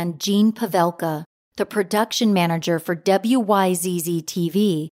stand Gene Pavelka, the production manager for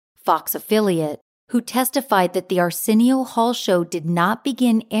WYZZ-TV, Fox affiliate, who testified that the Arsenio Hall show did not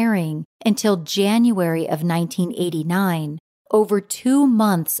begin airing until January of 1989, over 2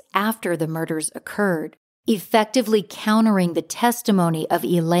 months after the murders occurred, effectively countering the testimony of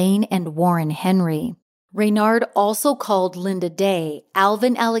Elaine and Warren Henry. Reynard also called Linda Day,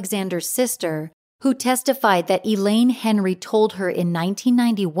 Alvin Alexander's sister, who testified that Elaine Henry told her in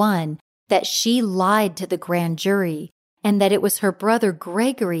 1991 that she lied to the grand jury and that it was her brother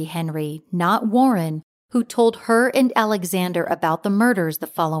Gregory Henry, not Warren, who told her and Alexander about the murders the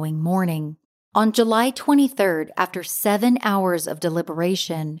following morning. On July 23rd, after 7 hours of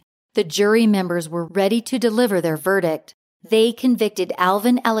deliberation, the jury members were ready to deliver their verdict. They convicted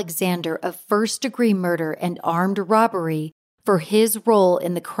Alvin Alexander of first-degree murder and armed robbery for his role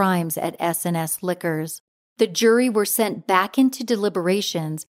in the crimes at S&S Liquors. The jury were sent back into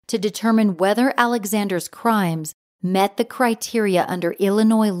deliberations to determine whether Alexander's crimes met the criteria under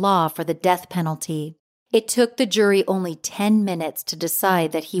Illinois law for the death penalty. It took the jury only 10 minutes to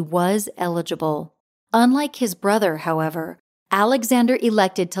decide that he was eligible. Unlike his brother, however, Alexander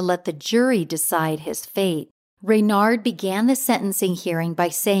elected to let the jury decide his fate. Reynard began the sentencing hearing by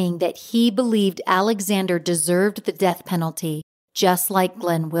saying that he believed Alexander deserved the death penalty, just like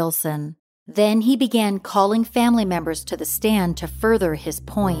Glenn Wilson. Then he began calling family members to the stand to further his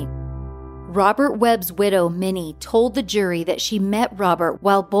point. Robert Webb's widow, Minnie, told the jury that she met Robert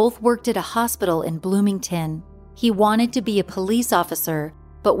while both worked at a hospital in Bloomington. He wanted to be a police officer,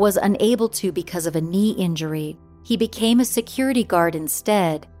 but was unable to because of a knee injury. He became a security guard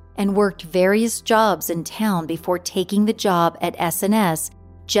instead and worked various jobs in town before taking the job at S&S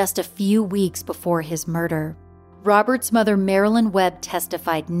just a few weeks before his murder. Robert's mother, Marilyn Webb,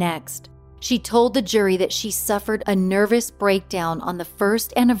 testified next. She told the jury that she suffered a nervous breakdown on the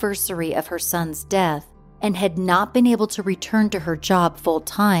first anniversary of her son's death and had not been able to return to her job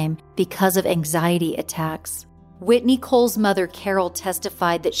full-time because of anxiety attacks. Whitney Cole's mother, Carol,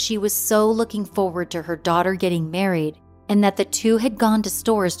 testified that she was so looking forward to her daughter getting married and that the two had gone to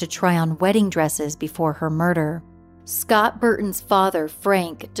stores to try on wedding dresses before her murder. Scott Burton's father,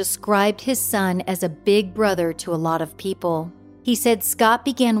 Frank, described his son as a big brother to a lot of people. He said Scott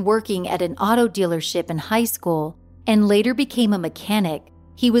began working at an auto dealership in high school and later became a mechanic.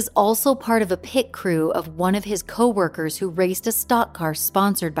 He was also part of a pit crew of one of his co-workers who raced a stock car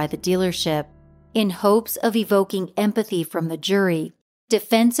sponsored by the dealership. In hopes of evoking empathy from the jury,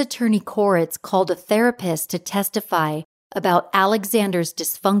 Defense attorney Koritz called a therapist to testify about Alexander's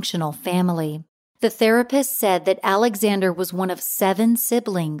dysfunctional family. The therapist said that Alexander was one of 7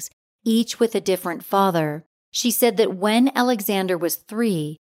 siblings, each with a different father. She said that when Alexander was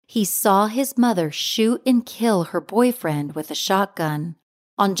 3, he saw his mother shoot and kill her boyfriend with a shotgun.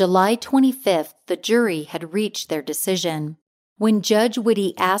 On July 25th, the jury had reached their decision. When Judge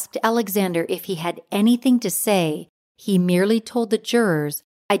Whitty asked Alexander if he had anything to say, he merely told the jurors,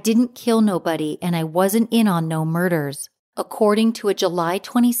 "I didn't kill nobody and I wasn't in on no murders," according to a July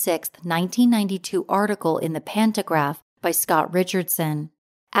 26, 1992 article in the Pantagraph by Scott Richardson.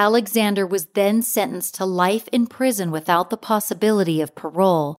 Alexander was then sentenced to life in prison without the possibility of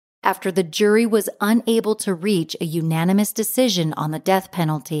parole after the jury was unable to reach a unanimous decision on the death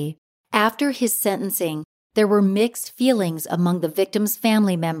penalty. After his sentencing, there were mixed feelings among the victim's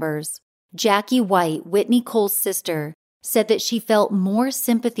family members. Jackie White, Whitney Cole's sister, said that she felt more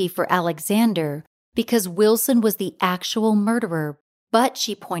sympathy for Alexander because Wilson was the actual murderer, but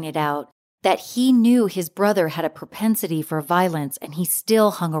she pointed out that he knew his brother had a propensity for violence and he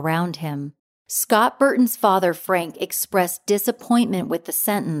still hung around him. Scott Burton's father, Frank, expressed disappointment with the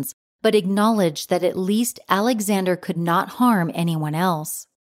sentence, but acknowledged that at least Alexander could not harm anyone else.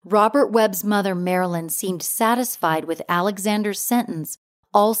 Robert Webb's mother, Marilyn, seemed satisfied with Alexander's sentence,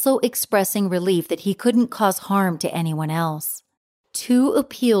 also expressing relief that he couldn't cause harm to anyone else. 2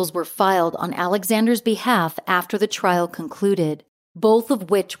 appeals were filed on Alexander's behalf after the trial concluded, both of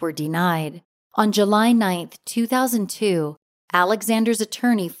which were denied. On July 9, 2002, Alexander's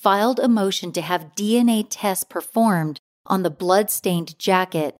attorney filed a motion to have DNA tests performed on the blood-stained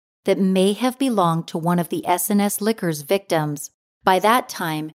jacket that may have belonged to one of the S&S Liquors victims. By that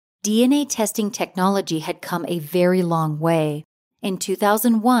time, DNA testing technology had come a very long way. In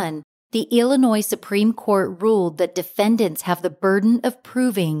 2001, the Illinois Supreme Court ruled that defendants have the burden of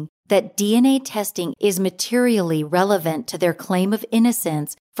proving that DNA testing is materially relevant to their claim of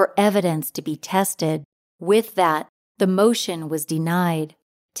innocence for evidence to be tested. With that, the motion was denied.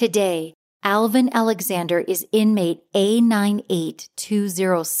 Today, Alvin Alexander is inmate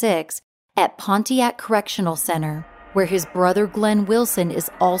A98206 at Pontiac Correctional Center, where his brother Glenn Wilson is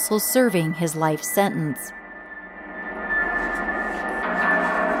also serving his life sentence.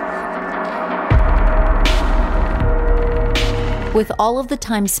 With all of the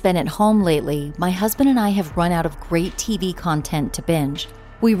time spent at home lately, my husband and I have run out of great TV content to binge.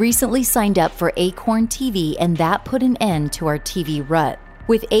 We recently signed up for Acorn TV, and that put an end to our TV rut.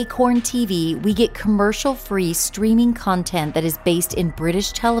 With Acorn TV, we get commercial-free streaming content that is based in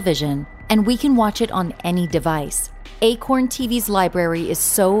British television, and we can watch it on any device. Acorn TV's library is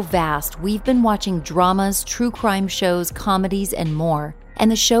so vast, we've been watching dramas, true crime shows, comedies, and more, and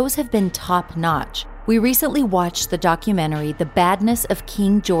the shows have been top-notch. We recently watched the documentary The Badness of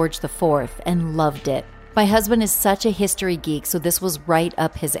King George IV and loved it. My husband is such a history geek, so this was right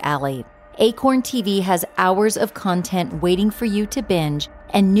up his alley. Acorn TV has hours of content waiting for you to binge,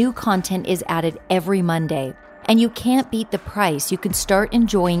 and new content is added every Monday. And you can't beat the price. You can start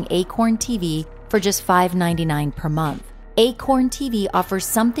enjoying Acorn TV for just $5.99 per month. Acorn TV offers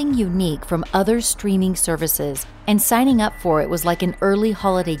something unique from other streaming services, and signing up for it was like an early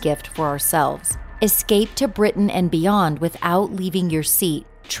holiday gift for ourselves. Escape to Britain and beyond without leaving your seat.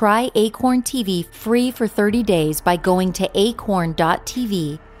 Try Acorn TV free for 30 days by going to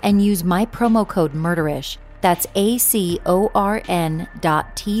acorn.tv and use my promo code MURDERISH. That's ACORN.TV,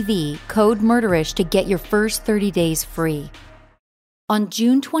 code MURDERISH to get your first 30 days free. On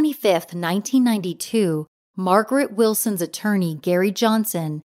June 25, 1992, Margaret Wilson's attorney, Gary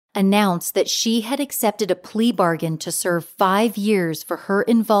Johnson, announced that she had accepted a plea bargain to serve 5 years for her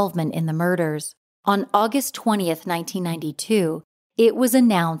involvement in the murders. On August 20, 1992, it was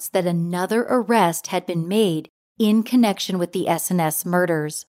announced that another arrest had been made in connection with the S&S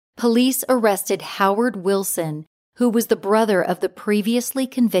murders. Police arrested Howard Wilson, who was the brother of the previously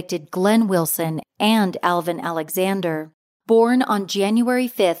convicted Glenn Wilson and Alvin Alexander. Born on January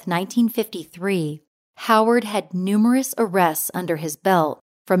 5, 1953, Howard had numerous arrests under his belt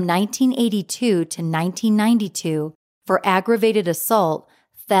from 1982 to 1992 for aggravated assault,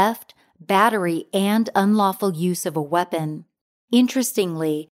 theft, battery, and unlawful use of a weapon.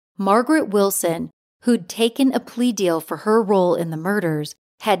 Interestingly, Margaret Wilson, who'd taken a plea deal for her role in the murders,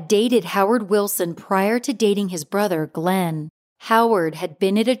 had dated Howard Wilson prior to dating his brother, Glenn. Howard had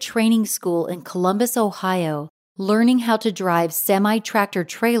been at a training school in Columbus, Ohio, learning how to drive semi-tractor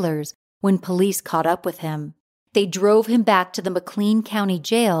trailers when police caught up with him. They drove him back to the McLean County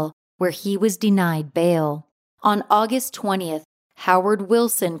Jail, where he was denied bail. On August 20th, Howard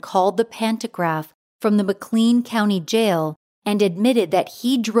Wilson called the Pantagraph from the McLean County Jail and admitted that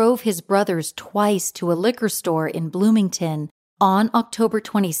he drove his brothers twice to a liquor store in Bloomington on October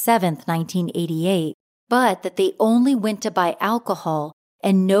 27, 1988, but that they only went to buy alcohol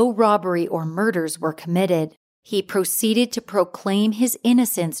and no robbery or murders were committed. He proceeded to proclaim his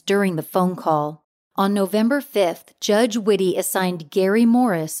innocence during the phone call. On November 5th, Judge Witte assigned Gary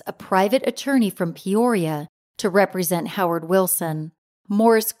Morris, a private attorney from Peoria, to represent Howard Wilson.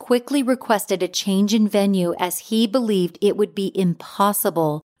 Morris quickly requested a change in venue as he believed it would be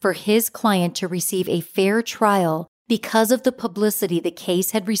impossible for his client to receive a fair trial because of the publicity the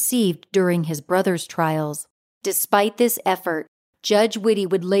case had received during his brother's trials. Despite this effort, Judge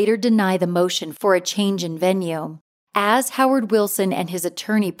Witte would later deny the motion for a change in venue. As Howard Wilson and his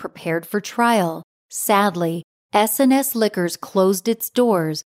attorney prepared for trial, sadly, S&S Liquors closed its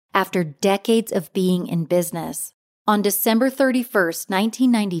doors after decades of being in business. On December 31,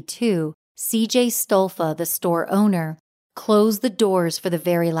 1992, C.J. Stolfa, the store owner, closed the doors for the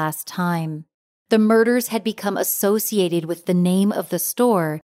very last time. The murders had become associated with the name of the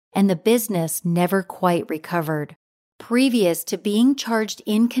store, and the business never quite recovered. Previous to being charged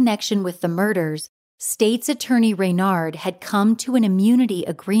in connection with the murders, State's Attorney Reynard had come to an immunity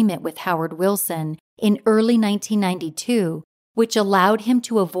agreement with Howard Wilson in early 1992, which allowed him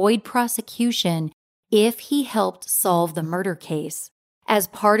to avoid prosecution if he helped solve the murder case. As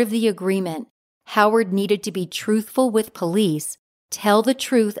part of the agreement, Howard needed to be truthful with police, tell the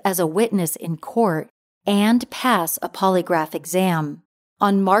truth as a witness in court, and pass a polygraph exam.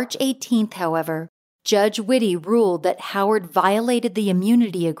 On March 18th, however, Judge Witte ruled that Howard violated the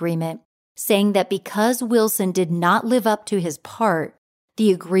immunity agreement, saying that because Wilson did not live up to his part,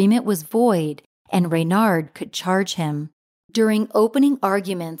 the agreement was void and Reynard could charge him. During opening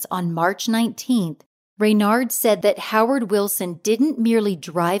arguments on March 19th, Reynard said that Howard Wilson didn't merely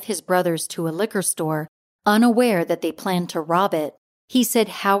drive his brothers to a liquor store, unaware that they planned to rob it. He said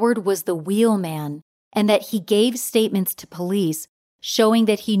Howard was the wheelman and that he gave statements to police showing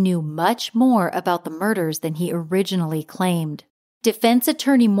that he knew much more about the murders than he originally claimed. Defense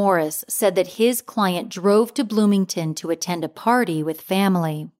attorney Morris said that his client drove to Bloomington to attend a party with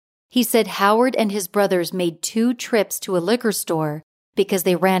family. He said Howard and his brothers made 2 trips to a liquor store because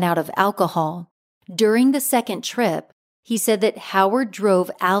they ran out of alcohol. During the second trip, he said that Howard drove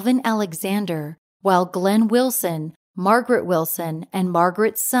Alvin Alexander, while Glenn Wilson, Margaret Wilson, and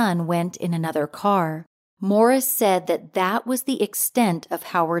Margaret's son went in another car. Morris said that that was the extent of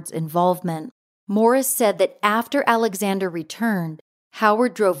Howard's involvement. Morris said that after Alexander returned,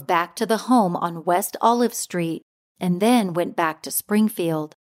 Howard drove back to the home on West Olive Street and then went back to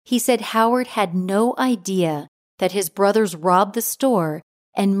Springfield. He said Howard had no idea that his brothers robbed the store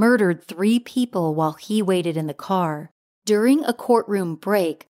and murdered 3 people while he waited in the car. During a courtroom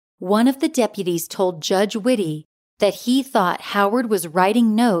break, one of the deputies told Judge Witte that he thought Howard was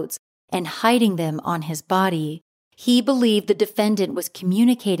writing notes and hiding them on his body. He believed the defendant was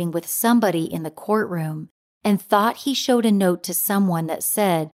communicating with somebody in the courtroom and thought he showed a note to someone that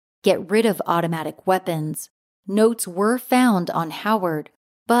said, "Get rid of automatic weapons." Notes were found on Howard,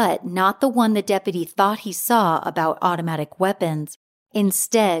 but not the one the deputy thought he saw about automatic weapons.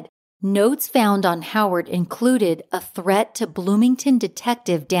 Instead, notes found on Howard included a threat to Bloomington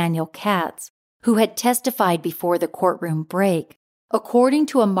detective Daniel Katz, who had testified before the courtroom break. According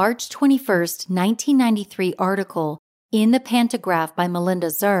to a March 21, 1993 article in the Pantagraph by Melinda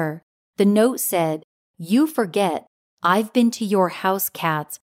Zur, the note said, "You forget, I've been to your house,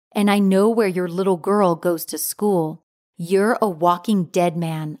 Katz, and I know where your little girl goes to school. You're a walking dead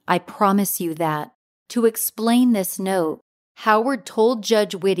man, I promise you that." To explain this note, Howard told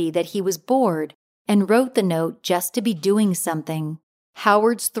Judge Witte that he was bored and wrote the note just to be doing something.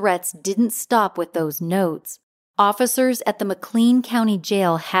 Howard's threats didn't stop with those notes. Officers at the McLean County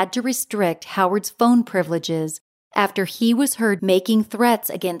Jail had to restrict Howard's phone privileges after he was heard making threats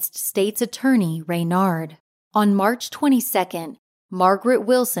against State's Attorney Reynard. On March 22nd, Margaret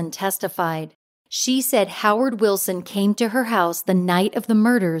Wilson testified. She said Howard Wilson came to her house the night of the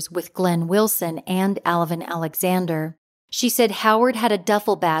murders with Glenn Wilson and Alvin Alexander. She said Howard had a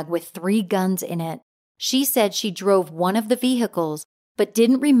duffel bag with 3 guns in it. She said she drove one of the vehicles, but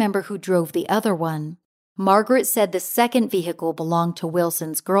didn't remember who drove the other one. Margaret said the second vehicle belonged to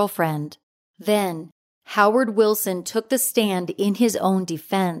Wilson's girlfriend. Then, Howard Wilson took the stand in his own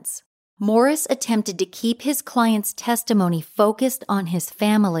defense. Morris attempted to keep his client's testimony focused on his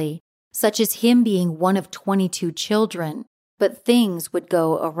family, such as him being one of 22 children, but things would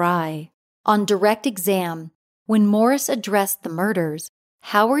go awry. On direct exam, when Morris addressed the murders,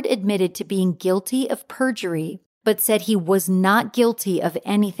 Howard admitted to being guilty of perjury, but said he was not guilty of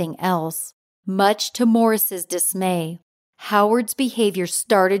anything else. Much to Morris's dismay, Howard's behavior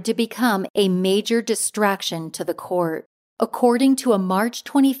started to become a major distraction to the court. According to a March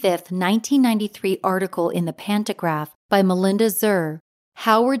 25, 1993 article in the Pantograph by Melinda Zur,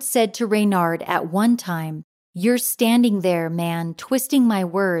 Howard said to Reynard at one time, "You're standing there, man, twisting my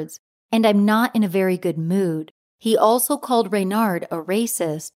words, and I'm not in a very good mood." He also called Reynard a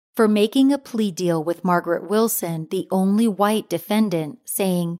racist for making a plea deal with Margaret Wilson, the only white defendant,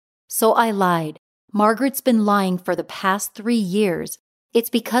 saying, "So I lied. Margaret's been lying for the past 3 years. It's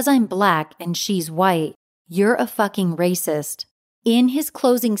because I'm black and she's white. You're a fucking racist." In his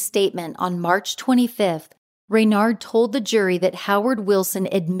closing statement on March 25th, Reynard told the jury that Howard Wilson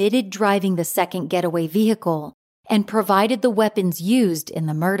admitted driving the second getaway vehicle and provided the weapons used in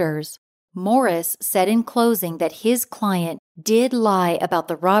the murders. Morris said in closing that his client did lie about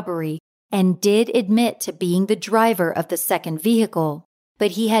the robbery and did admit to being the driver of the second vehicle,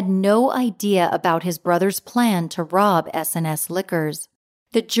 but he had no idea about his brother's plan to rob S&S Liquors.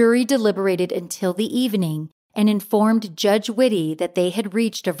 The jury deliberated until the evening and informed Judge Whitty that they had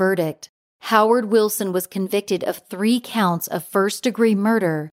reached a verdict. Howard Wilson was convicted of 3 counts of first-degree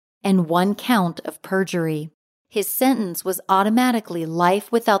murder and 1 count of perjury. His sentence was automatically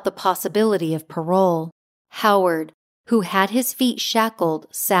life without the possibility of parole. Howard, who had his feet shackled,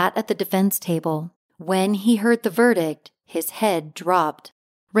 sat at the defense table. When he heard the verdict, his head dropped.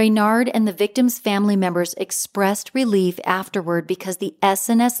 Reynard and the victims' family members expressed relief afterward because the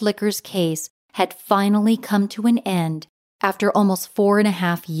S&S Liquors case had finally come to an end after almost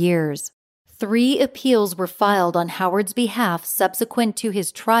 4.5 years. 3 appeals were filed on Howard's behalf subsequent to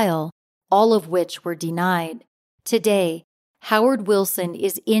his trial, all of which were denied. Today, Howard Wilson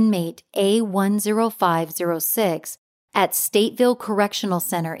is inmate A10506 at Stateville Correctional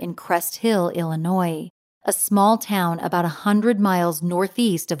Center in Crest Hill, Illinois, a small town about 100 miles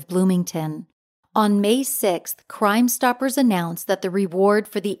northeast of Bloomington. On May 6th, Crime Stoppers announced that the reward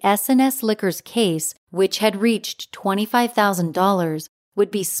for the S&S Liquors case, which had reached $25,000,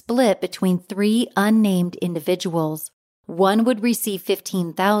 would be split between 3 unnamed individuals. One would receive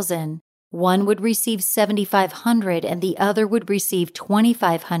 $15,000, one would receive $7,500, and the other would receive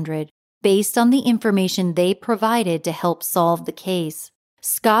 $2,500, based on the information they provided to help solve the case.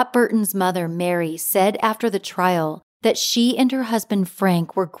 Scott Burton's mother, Mary, said after the trial that she and her husband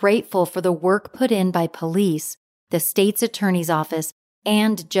Frank were grateful for the work put in by police, the state's attorney's office,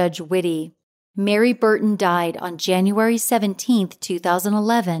 and Judge Whitty. Mary Burton died on January 17,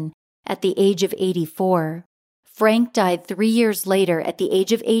 2011, at the age of 84. Frank died 3 years later at the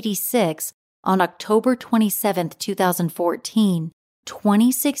age of 86 on October 27, 2014,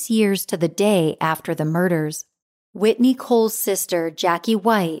 26 years to the day after the murders. Whitney Cole's sister, Jackie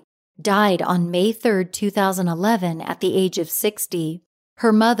White, died on May 3, 2011 at the age of 60.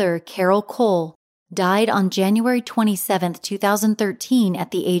 Her mother, Carol Cole, died on January 27, 2013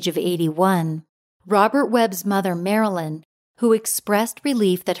 at the age of 81. Robert Webb's mother, Marilyn, who expressed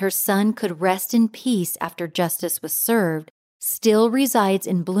relief that her son could rest in peace after justice was served, still resides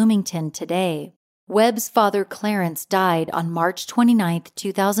in Bloomington today. Webb's father, Clarence, died on March 29,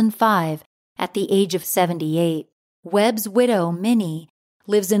 2005 at the age of 78. Webb's widow, Minnie,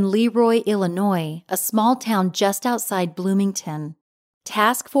 lives in Leroy, Illinois, a small town just outside Bloomington.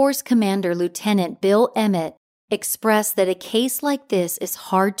 Task Force Commander Lieutenant Bill Emmett expressed that a case like this is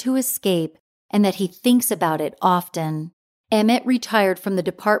hard to escape and that he thinks about it often. Emmett retired from the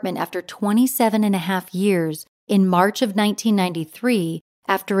department after 27.5 years in March of 1993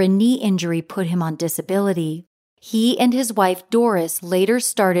 after a knee injury put him on disability. He and his wife Doris later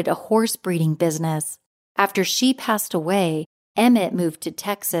started a horse breeding business. After she passed away, Emmett moved to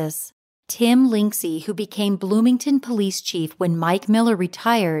Texas. Tim Linksey, who became Bloomington police chief when Mike Miller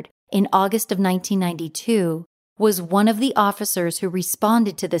retired in August of 1992, was one of the officers who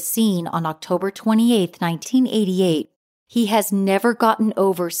responded to the scene on October 28, 1988. He has never gotten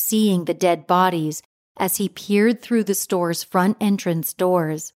over seeing the dead bodies as he peered through the store's front entrance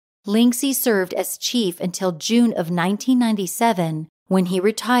doors. Linksey served as chief until June of 1997, when he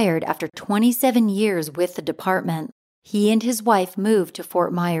retired after 27 years with the department. He and his wife moved to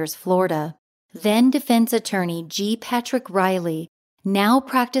Fort Myers, Florida. Then defense attorney G. Patrick Riley now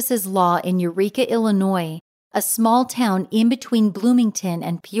practices law in Eureka, Illinois, a small town in between Bloomington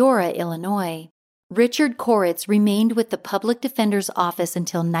and Peoria, Illinois. Richard Koritz remained with the Public Defender's Office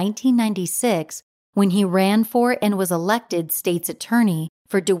until 1996, when he ran for and was elected state's attorney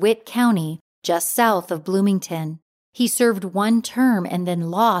for DeWitt County, just south of Bloomington. He served 1 term and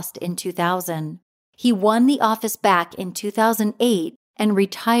then lost in 2000. He won the office back in 2008 and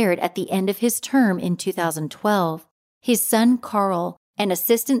retired at the end of his term in 2012. His son Carl, an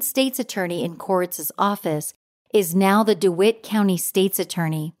assistant state's attorney in Koritz's office, is now the DeWitt County State's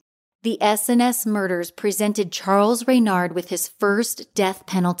Attorney. The S&S murders presented Charles Reynard with his first death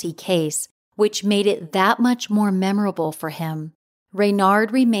penalty case, which made it that much more memorable for him.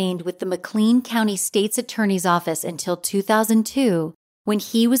 Reynard remained with the McLean County State's Attorney's Office until 2002, when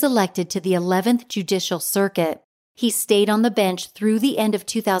he was elected to the 11th Judicial Circuit. He stayed on the bench through the end of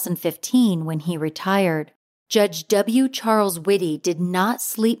 2015 when he retired. Judge W. Charles Whitty did not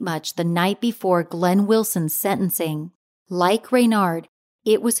sleep much the night before Glenn Wilson's sentencing. Like Reynard,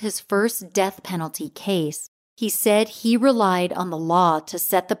 it was his first death penalty case. He said he relied on the law to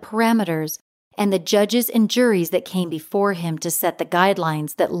set the parameters and the judges and juries that came before him to set the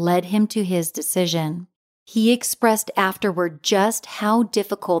guidelines that led him to his decision. He expressed afterward just how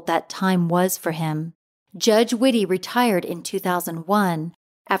difficult that time was for him. Judge Whitty retired in 2001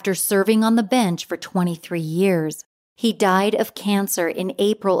 after serving on the bench for 23 years. He died of cancer in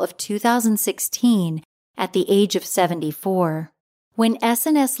April of 2016 at the age of 74. When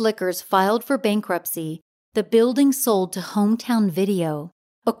S&S Liquors filed for bankruptcy, the building sold to Hometown Video.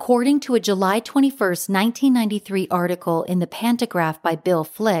 According to a July 21, 1993 article in the Pantagraph by Bill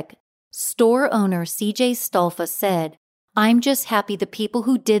Flick, store owner C.J. Stolfa said, "I'm just happy the people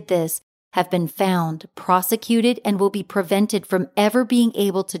who did this have been found, prosecuted, and will be prevented from ever being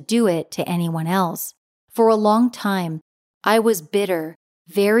able to do it to anyone else. For a long time, I was bitter,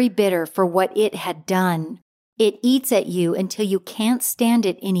 very bitter for what it had done. It eats at you until you can't stand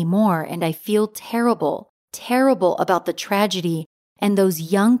it anymore, and I feel terrible, terrible about the tragedy and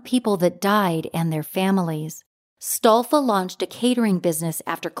those young people that died and their families." Stolfa launched a catering business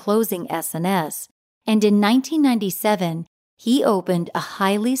after closing S&S, and in 1997, he opened a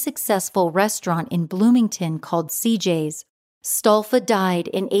highly successful restaurant in Bloomington called CJ's. Stolfa died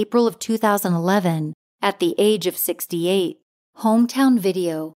in April of 2011 at the age of 68. Hometown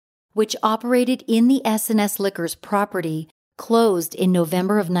Video, which operated in the S&S Liquors property, closed in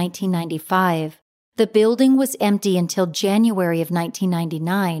November of 1995. The building was empty until January of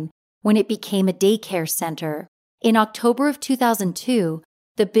 1999, when it became a daycare center. In October of 2002,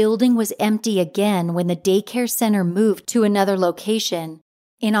 the building was empty again when the daycare center moved to another location.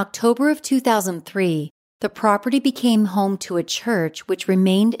 In October of 2003, the property became home to a church which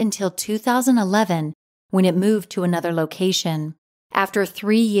remained until 2011 when it moved to another location. After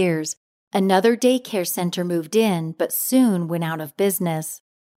 3 years, another daycare center moved in but soon went out of business.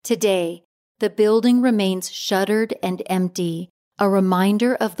 Today, the building remains shuttered and empty, a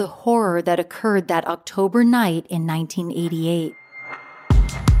reminder of the horror that occurred that October night in 1988.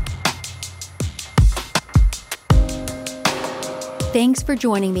 Thanks for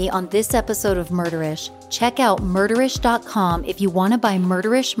joining me on this episode of Murderish. Check out murderish.com if you want to buy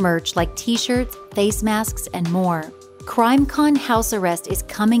Murderish merch like t-shirts, face masks, and more. CrimeCon House Arrest is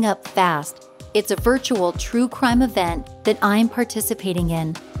coming up fast. It's a virtual true crime event that I'm participating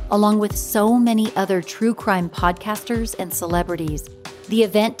in, along with so many other true crime podcasters and celebrities. The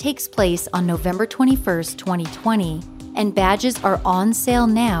event takes place on November 21st, 2020, and badges are on sale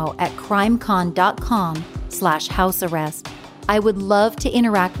now at crimecon.com/housearrest. I would love to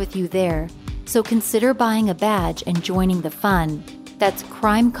interact with you there, so consider buying a badge and joining the fun. That's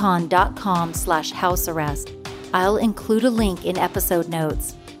crimecon.com/housearrest. I'll include a link in episode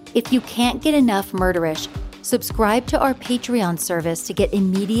notes. If you can't get enough Murderish, subscribe to our Patreon service to get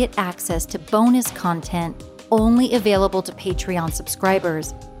immediate access to bonus content only available to Patreon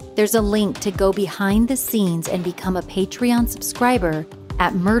subscribers. There's a link to go behind the scenes and become a Patreon subscriber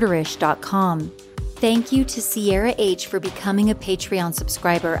at murderish.com. Thank you to Sierra H for becoming a Patreon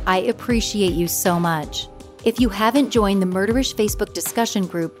subscriber. I appreciate you so much. If you haven't joined the Murderish Facebook discussion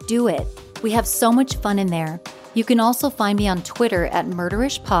group, do it. We have so much fun in there. You can also find me on Twitter at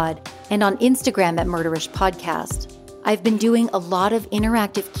MurderishPod and on Instagram at MurderishPodcast. I've been doing a lot of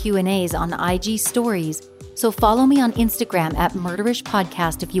interactive Q&As on IG stories, so follow me on Instagram at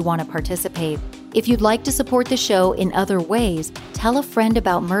MurderishPodcast if you want to participate. If you'd like to support the show in other ways, tell a friend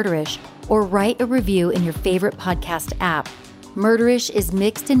about Murderish or write a review in your favorite podcast app. Murderish is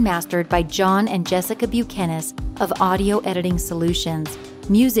mixed and mastered by John and Jessica Buchanan of Audio Editing Solutions.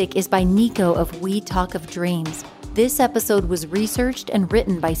 Music is by Nico of We Talk of Dreams. This episode was researched and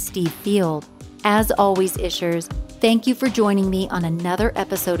written by Steve Field. As always, Ishers, thank you for joining me on another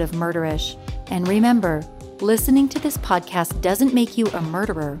episode of Murderish. And remember, listening to this podcast doesn't make you a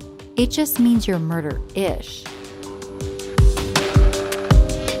murderer. It just means you're murder-ish.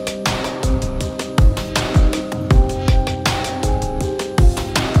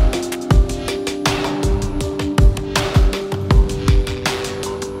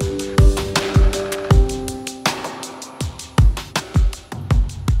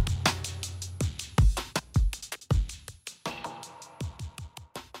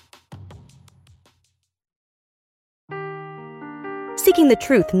 seeking the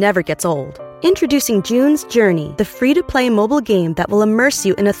truth never gets old. Introducing June's Journey, the free-to-play mobile game that will immerse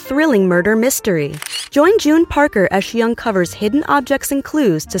you in a thrilling murder mystery. Join June Parker as she uncovers hidden objects and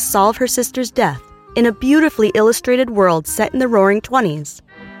clues to solve her sister's death in a beautifully illustrated world set in the Roaring 20s.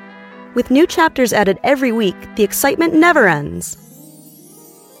 With new chapters added every week, the excitement never ends.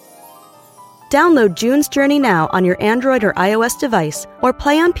 Download June's Journey now on your Android or iOS device, or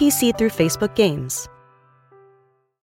play on PC through Facebook Games.